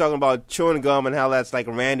line, talking about chewing gum and how that's like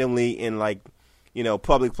randomly in like,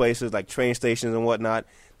 public places like train stations and whatnot.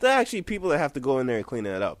 There are actually people that have to go in there and clean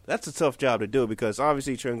that up. That's a tough job to do because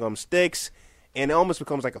obviously chewing gum sticks and it almost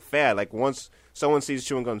becomes like a fad. Like once someone sees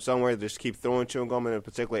chewing gum somewhere, they just keep throwing chewing gum in a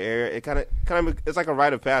particular area. It kind of it's like a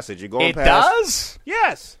rite of passage. You're going It past. does?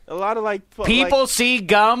 Yes, a lot of People see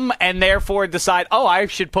gum and therefore decide, I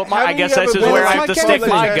should put my. I Haven't guess you this ever is been where I to have to like stick any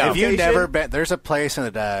my of gum. If you've Vacation? never been, there's a place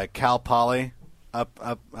at Cal Poly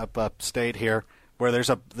upstate here where there's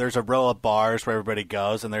a row of bars where everybody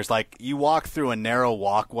goes, and there's like you walk through a narrow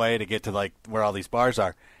walkway to get to like where all these bars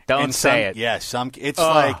are. Don't And say it. Yeah, it's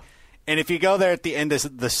like, and if you go there at the end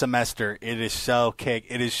of the semester, it is so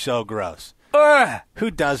gross.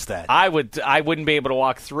 Who does that? I wouldn't be able to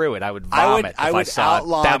walk through it. I would vomit I if would saw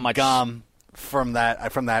outlaw that much gum from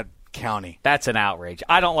that county. That's an outrage.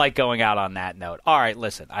 I don't like going out on that note. All right,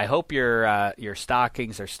 listen. I hope your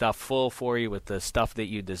stockings are stuffed full for you with the stuff that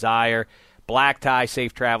you desire. Black Tie,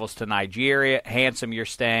 safe travels to Nigeria. Handsome, you're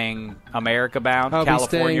staying America bound, I'll be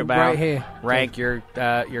California staying bound. right here. Rank,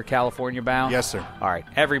 you're California bound. Yes, sir. All right,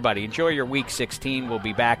 everybody, enjoy your Week 16. We'll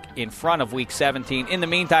be back in front of Week 17. In the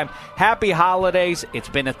meantime, happy holidays. It's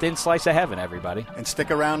been a thin slice of heaven, everybody. And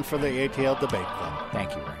stick around for the ATL debate club.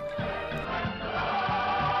 Thank you, Rank.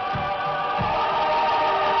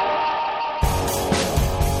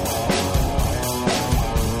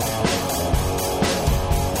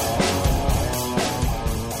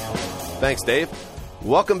 Thanks, Dave.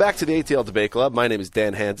 Welcome back to the ATL Debate Club. My name is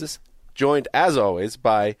Dan Hansis, joined, as always,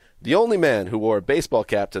 by the only man who wore a baseball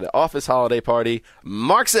cap to the office holiday party,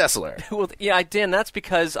 Mark Sessler. Well, yeah, Dan, that's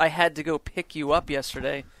because I had to go pick you up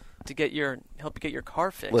yesterday to help you get your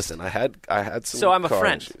car fixed. Listen, I had some So I'm a car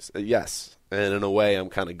friend. issues. Yes, and in a way, I'm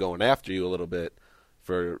kind of going after you a little bit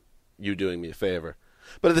for you doing me a favor.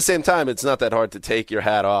 But at the same time, it's not that hard to take your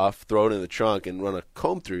hat off, throw it in the trunk, and run a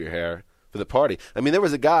comb through your hair for the party. I mean, there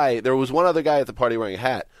was one other guy at the party wearing a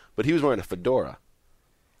hat, but he was wearing a fedora.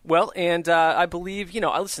 Well, and I believe,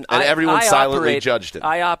 listen. And everyone silently operate, judged him.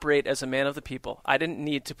 I operate as a man of the people. I didn't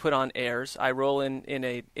need to put on airs. I roll in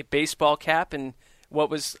a baseball cap and what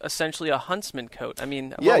was essentially a huntsman coat. I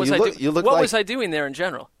mean, Yeah, what was I doing there in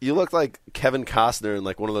general? You look like Kevin Costner in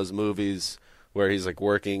like one of those movies where he's like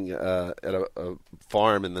working at a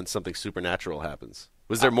farm and then something supernatural happens.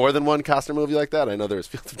 Was there more than one Costner movie like that? I know there was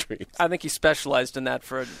Field of Dreams. I think he specialized in that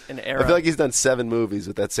for an era. I feel like he's done 7 movies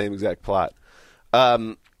with that same exact plot.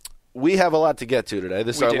 We have a lot to get to today.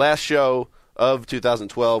 This is our last show of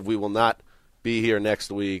 2012. We will not be here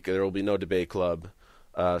next week. There will be no debate club.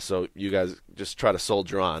 So you guys just try to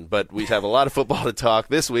soldier on. But we have a lot of football to talk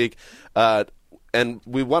this week. And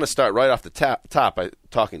we want to start right off the top by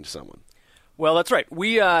talking to someone. Well, that's right.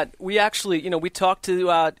 We actually, we talked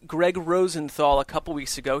to Greg Rosenthal a couple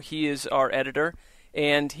weeks ago. He is our editor,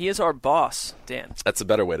 and he is our boss, Dan. That's a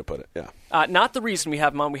better way to put it, yeah. Not the reason we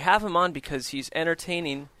have him on. We have him on because he's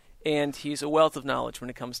entertaining, and he's a wealth of knowledge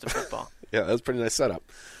when it comes to football. Yeah, that's a pretty nice setup.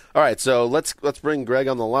 All right, so let's bring Greg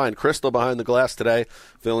on the line. Crystal behind the glass today,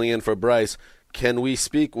 filling in for Bryce. Can we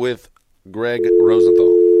speak with Greg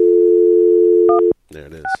Rosenthal? There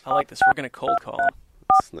it is. I like this. We're going to cold call him.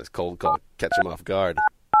 It's a nice cold call. Catch him off guard.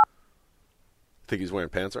 Think he's wearing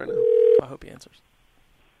pants right now? I hope he answers.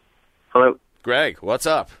 Hello. Greg, what's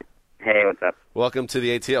up? Hey, what's up? Welcome to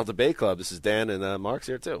the ATL Debate Club. This is Dan and Mark's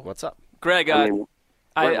here too. What's up? Greg, I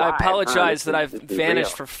apologize that I've this is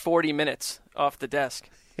vanished real. for 40 minutes off the desk.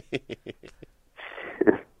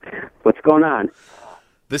 What's going on?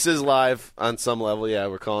 This is live on some level. Yeah,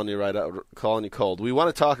 we're calling you right out, calling you cold. We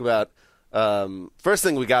want to talk about First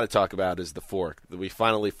thing we got to talk about is the fork. We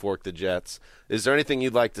finally forked the Jets. Is there anything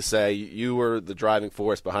you'd like to say? You were the driving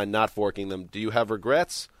force behind not forking them. Do you have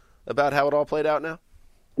regrets about how it all played out now?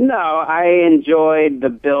 No, I enjoyed the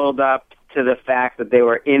build-up to the fact that they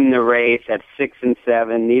were in the race at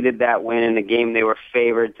 6-7, needed that win in a game they were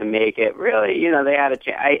favored to make it. Really, they had a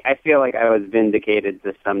chance. I feel like I was vindicated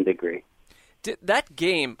to some degree. That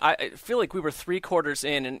game, I feel like we were 3 quarters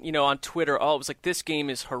in, and on Twitter, it was like, this game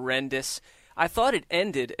is horrendous. I thought it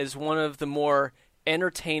ended as one of the more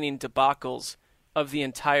entertaining debacles of the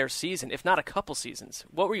entire season, if not a couple seasons.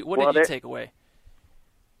 What did you take away?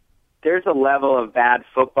 There's a level of bad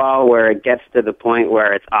football where it gets to the point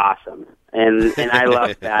where it's awesome. And I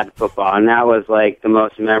love bad football, and that was like the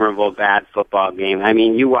most memorable bad football game. I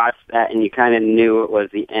mean, you watched that and you kind of knew it was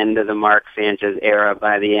the end of the Mark Sanchez era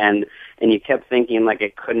by the end, and you kept thinking like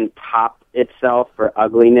it couldn't top itself for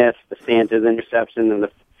ugliness. The Sanchez interception and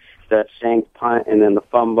the Shanks punt and then the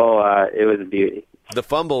fumble, it was a beauty. The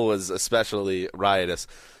fumble was especially riotous.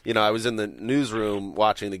 I was in the newsroom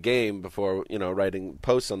watching the game before, writing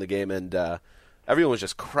posts on the game, and everyone was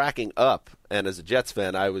just cracking up. And as a Jets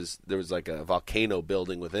fan, there was like a volcano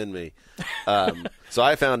building within me. So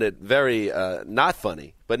I found it very not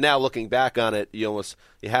funny. But now looking back on it, you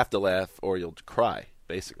have to laugh or you'll cry,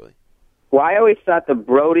 basically. Well, I always thought the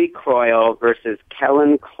Brody Croyle versus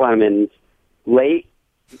Kellen Clemens late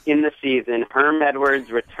in the season, Herm Edwards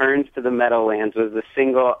returns to the Meadowlands was the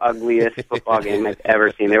single ugliest football game I've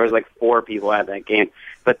ever seen. There was like 4 people at that game.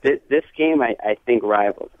 But this game, I think,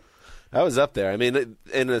 rivaled. I was up there. I mean,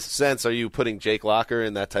 in a sense, are you putting Jake Locker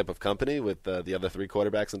in that type of company with the other 3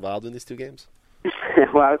 quarterbacks involved in these 2 games?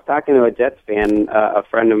 Well, I was talking to a Jets fan, a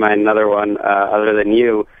friend of mine, another one other than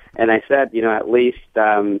you, and I said, at least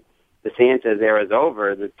the Sanchez era is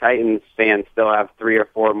over. The Titans fans still have 3 or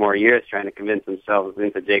 4 more years trying to convince themselves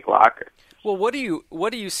into Jake Locker. Well, what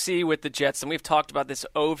do you see with the Jets? And we've talked about this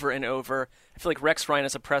over and over. I feel like Rex Ryan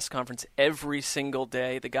has a press conference every single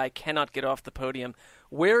day. The guy cannot get off the podium.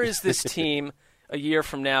 Where is this team a year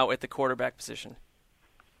from now at the quarterback position?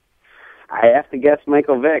 I have to guess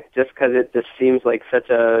Michael Vick, just because it just seems like such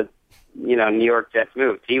a New York Jets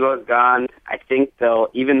move. Tebow's gone. I think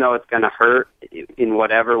even though it's going to hurt in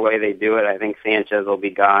whatever way they do it, I think Sanchez will be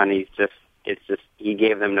gone. He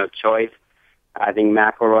gave them no choice. I think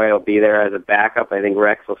McElroy will be there as a backup. I think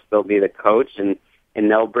Rex will still be the coach, and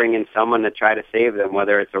they'll bring in someone to try to save them,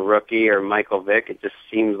 whether it's a rookie or Michael Vick. It just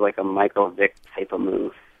seems like a Michael Vick type of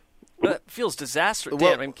move. That feels disastrous.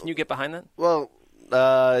 Dan, can you get behind that? Well,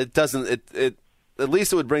 it doesn't. At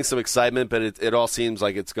least it would bring some excitement, but it all seems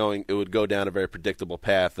like it would go down a very predictable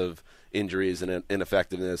path of injuries and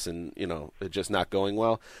ineffectiveness and, it just not going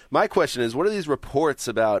well. My question is, what are these reports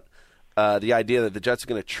about the idea that the Jets are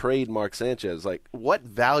going to trade Mark Sanchez? Like, what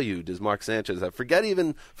value does Mark Sanchez have? Forget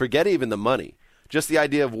even the money. Just the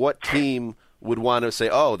idea of what team would want to say,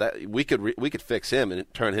 oh, that we could fix him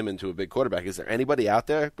and turn him into a big quarterback. Is there anybody out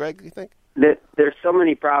there, Greg, do you think? There's so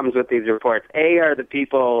many problems with these reports. A, are the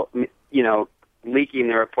people, leaking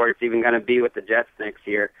the reports even going to be with the Jets next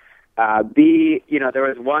year? B, there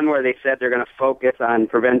was one where they said they're going to focus on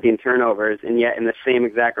preventing turnovers, and yet in the same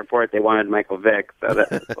exact report they wanted Michael Vick. So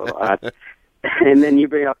that's a little odd. And then you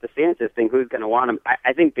bring up the Sanchez thing. Who's going to want him?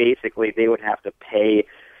 I think basically they would have to pay,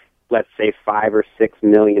 let's say, $5 or $6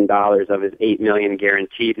 million of his $8 million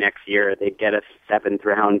guaranteed next year. They get a 7th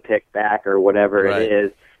round pick back or whatever it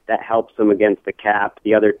is. That helps him against the cap.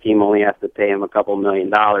 The other team only has to pay him a couple $1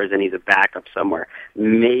 million, and he's a backup somewhere.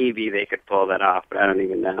 Maybe they could pull that off, but I don't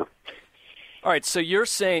even know. All right, so you're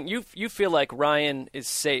saying you feel like Ryan is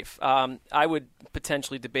safe. I would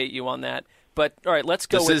potentially debate you on that. But, all right, let's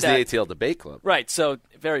go with that. This is the ATL Debate Club. Right, so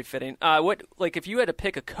very fitting. If you had to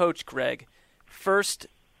pick a coach, Greg, first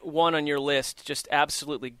one on your list, just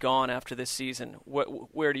absolutely gone after this season,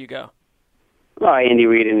 where do you go? Well, Andy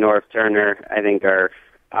Reid and Norv Turner, I think, are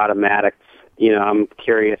automatics. I'm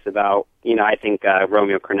curious about, I think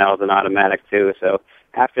Romeo Crennel is an automatic too. So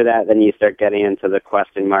after that, then you start getting into the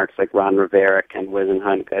question marks like Ron Rivera, Ken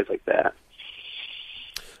Wisenhunt, guys like that.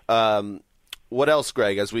 What else,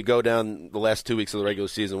 Greg, as we go down the last 2 weeks of the regular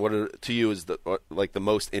season, what to you is the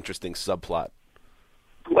most interesting subplot?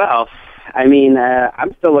 Well, I mean,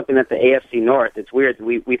 I'm still looking at the AFC North. It's weird.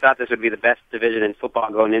 We thought this would be the best division in football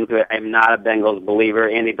going into it. I'm not a Bengals believer.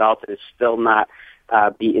 Andy Dalton is still not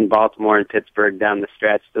beaten Baltimore and Pittsburgh down the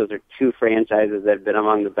stretch. Those are 2 franchises that have been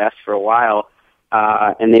among the best for a while,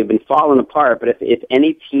 and they've been falling apart. But if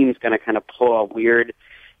any team's going to kind of pull a weird,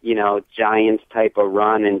 Giants type of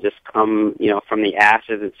run and just come, from the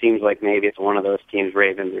ashes, it seems like maybe it's one of those teams,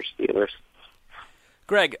 Ravens or Steelers.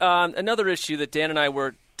 Greg, another issue that Dan and I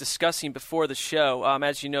were discussing before the show,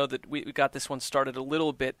 as you know, that we got this one started a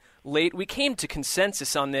little bit late. We came to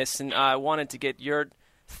consensus on this, and I wanted to get your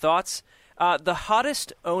thoughts. The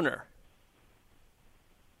hottest owner.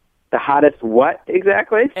 The hottest what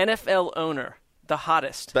exactly? NFL owner. The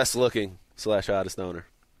hottest. Best looking / hottest owner.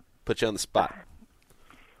 Put you on the spot.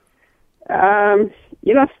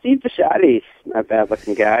 Steve Bisciotti's not a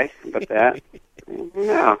bad-looking guy, but that,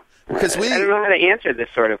 no. Because I don't know how to answer this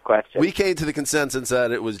sort of question. We came to the consensus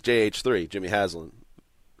that it was JH3, Jimmy Haslam,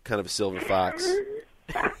 kind of a silver fox.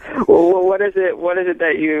 Well, what is it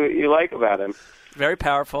that you like about him? Very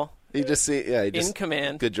powerful. He just in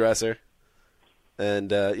command. Good dresser, and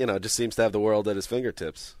just seems to have the world at his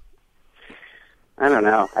fingertips. I don't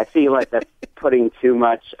know. I feel like that's putting too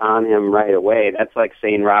much on him right away. That's like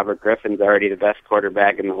saying Robert Griffin's already the best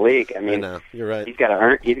quarterback in the league. I mean, you're right. He's got to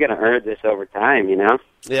earn this over time.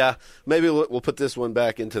 Yeah, maybe we'll put this one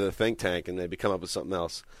back into the think tank and maybe come up with something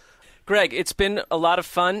else. Greg, it's been a lot of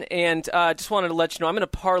fun, and just wanted to let you know I'm going to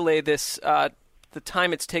parlay this the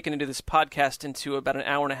time it's taken to do this podcast into about an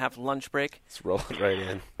hour and a half lunch break. Let's roll it right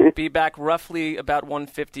in. Be back roughly about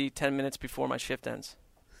 1:50, 10 minutes before my shift ends.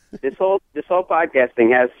 This whole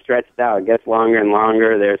podcasting has stretched out. It gets longer and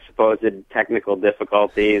longer. There's supposed technical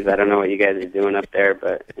difficulties. I don't know what you guys are doing up there,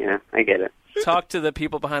 but I get it. Talk to the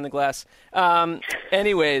people behind the glass.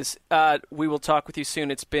 Anyways, we will talk with you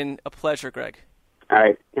soon. It's been a pleasure, Greg. All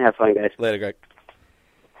right. Have fun, guys. Later, Greg.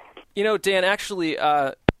 Dan, actually,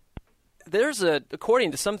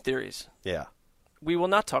 according to some theories, we will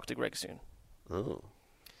not talk to Greg soon. Oh.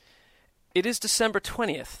 It is December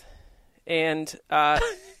 20th. And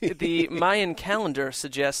the Mayan calendar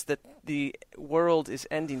suggests that the world is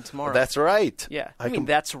ending tomorrow. That's right. Yeah,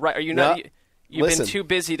 that's right. Are you not? You've Listen, been too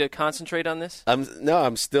busy to concentrate on this?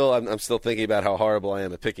 I'm still thinking about how horrible I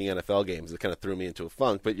am at picking NFL games. It kind of threw me into a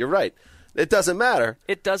funk. But you're right. It doesn't matter.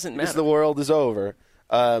 It doesn't matter. Because the world is over.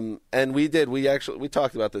 And we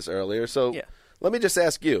talked about this earlier. So let me just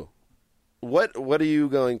ask you, what are you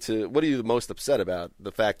the most upset about?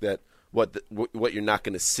 The fact that what you're not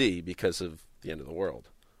going to see because of the end of the world?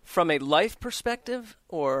 From a life perspective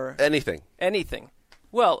or? Anything.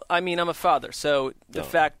 Well, I'm a father, so the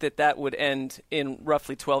fact that would end in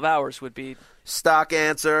roughly 12 hours would be... Stock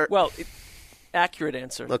answer. Well, accurate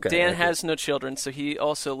answer. Okay, Dan has no children, so he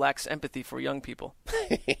also lacks empathy for young people.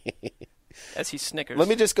 As he snickers. Let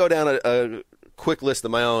me just go down a quick list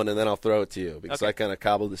of my own, and then I'll throw it to you, because I kind of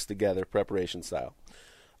cobbled this together, preparation style.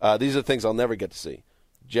 These are things I'll never get to see.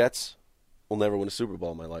 Jets will never win a Super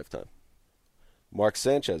Bowl in my lifetime. Mark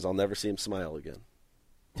Sanchez, I'll never see him smile again.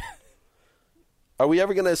 Are we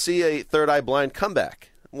ever going to see a Third Eye Blind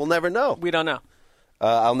comeback? We'll never know. We don't know.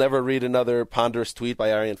 I'll never read another ponderous tweet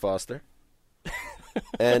by Arian Foster.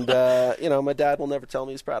 And, my dad will never tell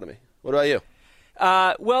me he's proud of me. What about you?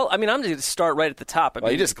 Well, I'm going to start right at the top.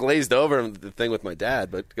 You just glazed over the thing with my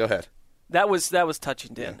dad, but go ahead. That was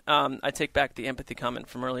touching, Dan. Yeah. I take back the empathy comment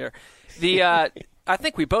from earlier. I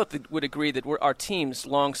think we both would agree that our teams,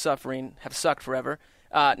 long suffering, have sucked forever.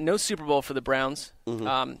 No Super Bowl for the Browns.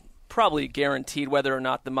 Mm-hmm. Probably guaranteed, whether or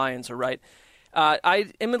not the Mayans are right.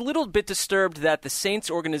 I am a little bit disturbed that the Saints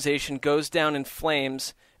organization goes down in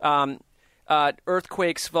flames.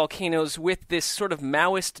 Earthquakes, volcanoes, with this sort of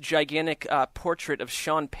Maoist gigantic portrait of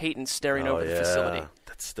Sean Payton staring over the facility.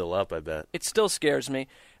 That's still up, I bet. It still scares me.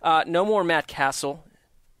 No more Matt Castle.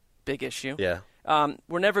 Big issue. Yeah.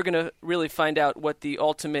 We're never going to really find out what the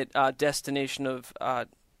ultimate destination of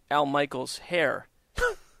Al Michaels' hair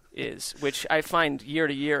is, which I find year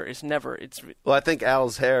to year is never. Well, I think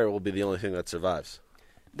Al's hair will be the only thing that survives.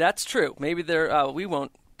 That's true. Maybe we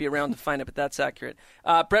won't be around to find it, but that's accurate.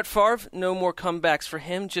 Brett Favre, no more comebacks for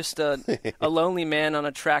him. Just a lonely man on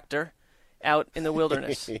a tractor out in the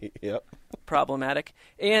wilderness. Yep. Problematic.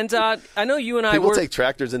 And I know you and I People take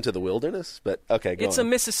tractors into the wilderness, but okay, go on. It's a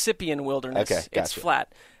Mississippian wilderness. Okay, gotcha. It's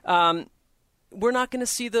flat. We're not going to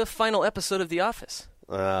see the final episode of The Office.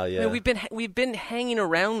 Yeah. I mean, we've been hanging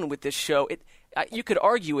around with this show. You could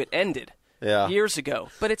argue it ended years ago,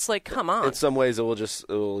 but it's like, come on. In some ways, it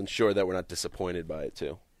will ensure that we're not disappointed by it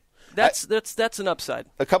too. That's an upside.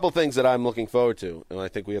 A couple of things that I'm looking forward to, and I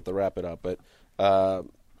think we have to wrap it up. But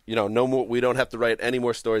no more. We don't have to write any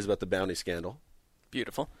more stories about the bounty scandal.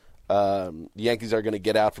 Beautiful. The Yankees are going to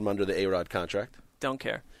get out from under the A-Rod contract. Don't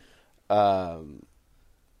care. All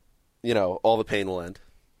the pain will end.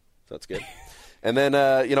 So that's good. And then,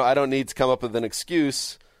 I don't need to come up with an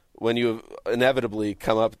excuse when you inevitably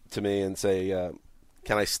come up to me and say,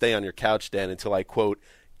 can I stay on your couch, Dan, until I, quote,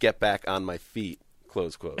 get back on my feet,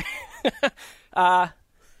 close quote.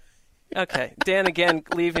 Okay, Dan again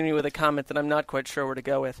leaving me with a comment that I'm not quite sure where to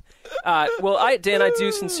go with. Dan, I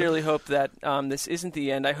do sincerely hope that this isn't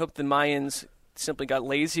the end. I hope the Mayans simply got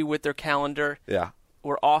lazy with their calendar. Yeah.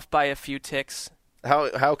 We're off by a few ticks.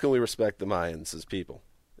 How can we respect the Mayans as people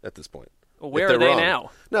at this point? Well, where are they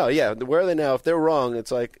now? No, yeah, where are they now? If they're wrong,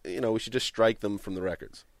 it's like, we should just strike them from the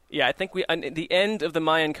records. Yeah, I think the end of the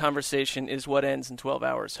Mayan conversation is what ends in 12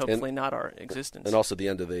 hours, hopefully not our existence. And also the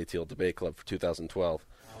end of the ATL Debate Club for 2012.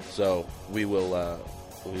 So we will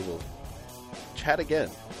chat again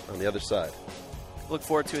on the other side. Look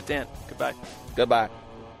forward to it, Dan. Goodbye. Goodbye.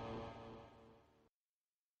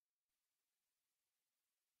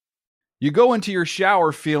 You go into your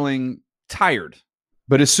shower feeling tired,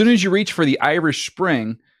 but as soon as you reach for the Irish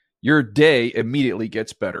Spring, your day immediately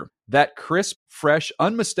gets better. That crisp, fresh,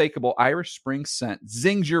 unmistakable Irish Spring scent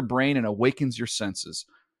zings your brain and awakens your senses.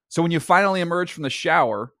 So when you finally emerge from the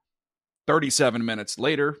shower, 37 minutes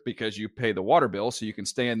later, because you pay the water bill so you can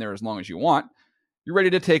stay in there as long as you want, you're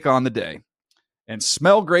ready to take on the day. And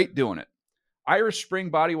smell great doing it. Irish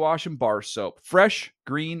Spring Body Wash and Bar Soap. Fresh,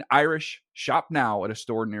 green, Irish. Shop now at a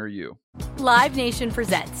store near you. Live Nation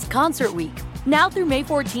presents Concert Week. Now through May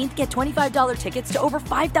 14th, get $25 tickets to over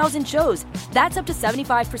 5,000 shows. That's up to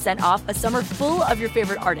 75% off a summer full of your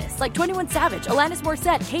favorite artists like 21 Savage, Alanis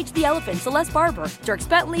Morissette, Cage the Elephant, Celeste Barber, Dierks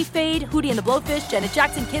Bentley, Fade, Hootie and the Blowfish, Janet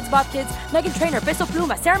Jackson, Kidz Bop Kids, Meghan Trainor, Bissell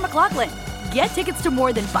Pluma, Sarah McLachlan. Get tickets to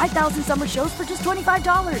more than 5,000 summer shows for just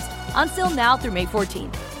 $25. Until now through May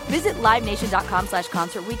 14th. Visit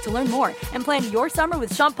LiveNation.com/Concert Week to learn more and plan your summer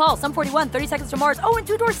with Sean Paul, Sum 41, 30 Seconds to Mars, and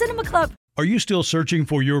Two Door Cinema Club. Are you still searching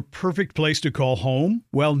for your perfect place to call home?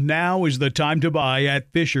 Well, now is the time to buy at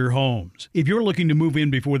Fisher Homes. If you're looking to move in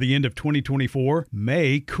before the end of 2024,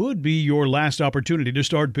 May could be your last opportunity to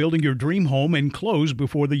start building your dream home and close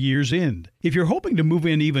before the year's end. If you're hoping to move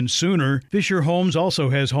in even sooner, Fisher Homes also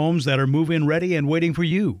has homes that are move-in ready and waiting for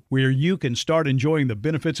you, where you can start enjoying the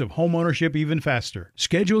benefits of homeownership even faster.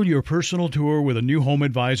 Schedule your personal tour with a new home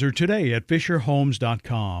advisor today at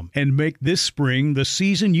FisherHomes.com and make this spring the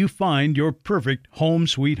season you find your perfect home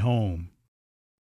sweet home.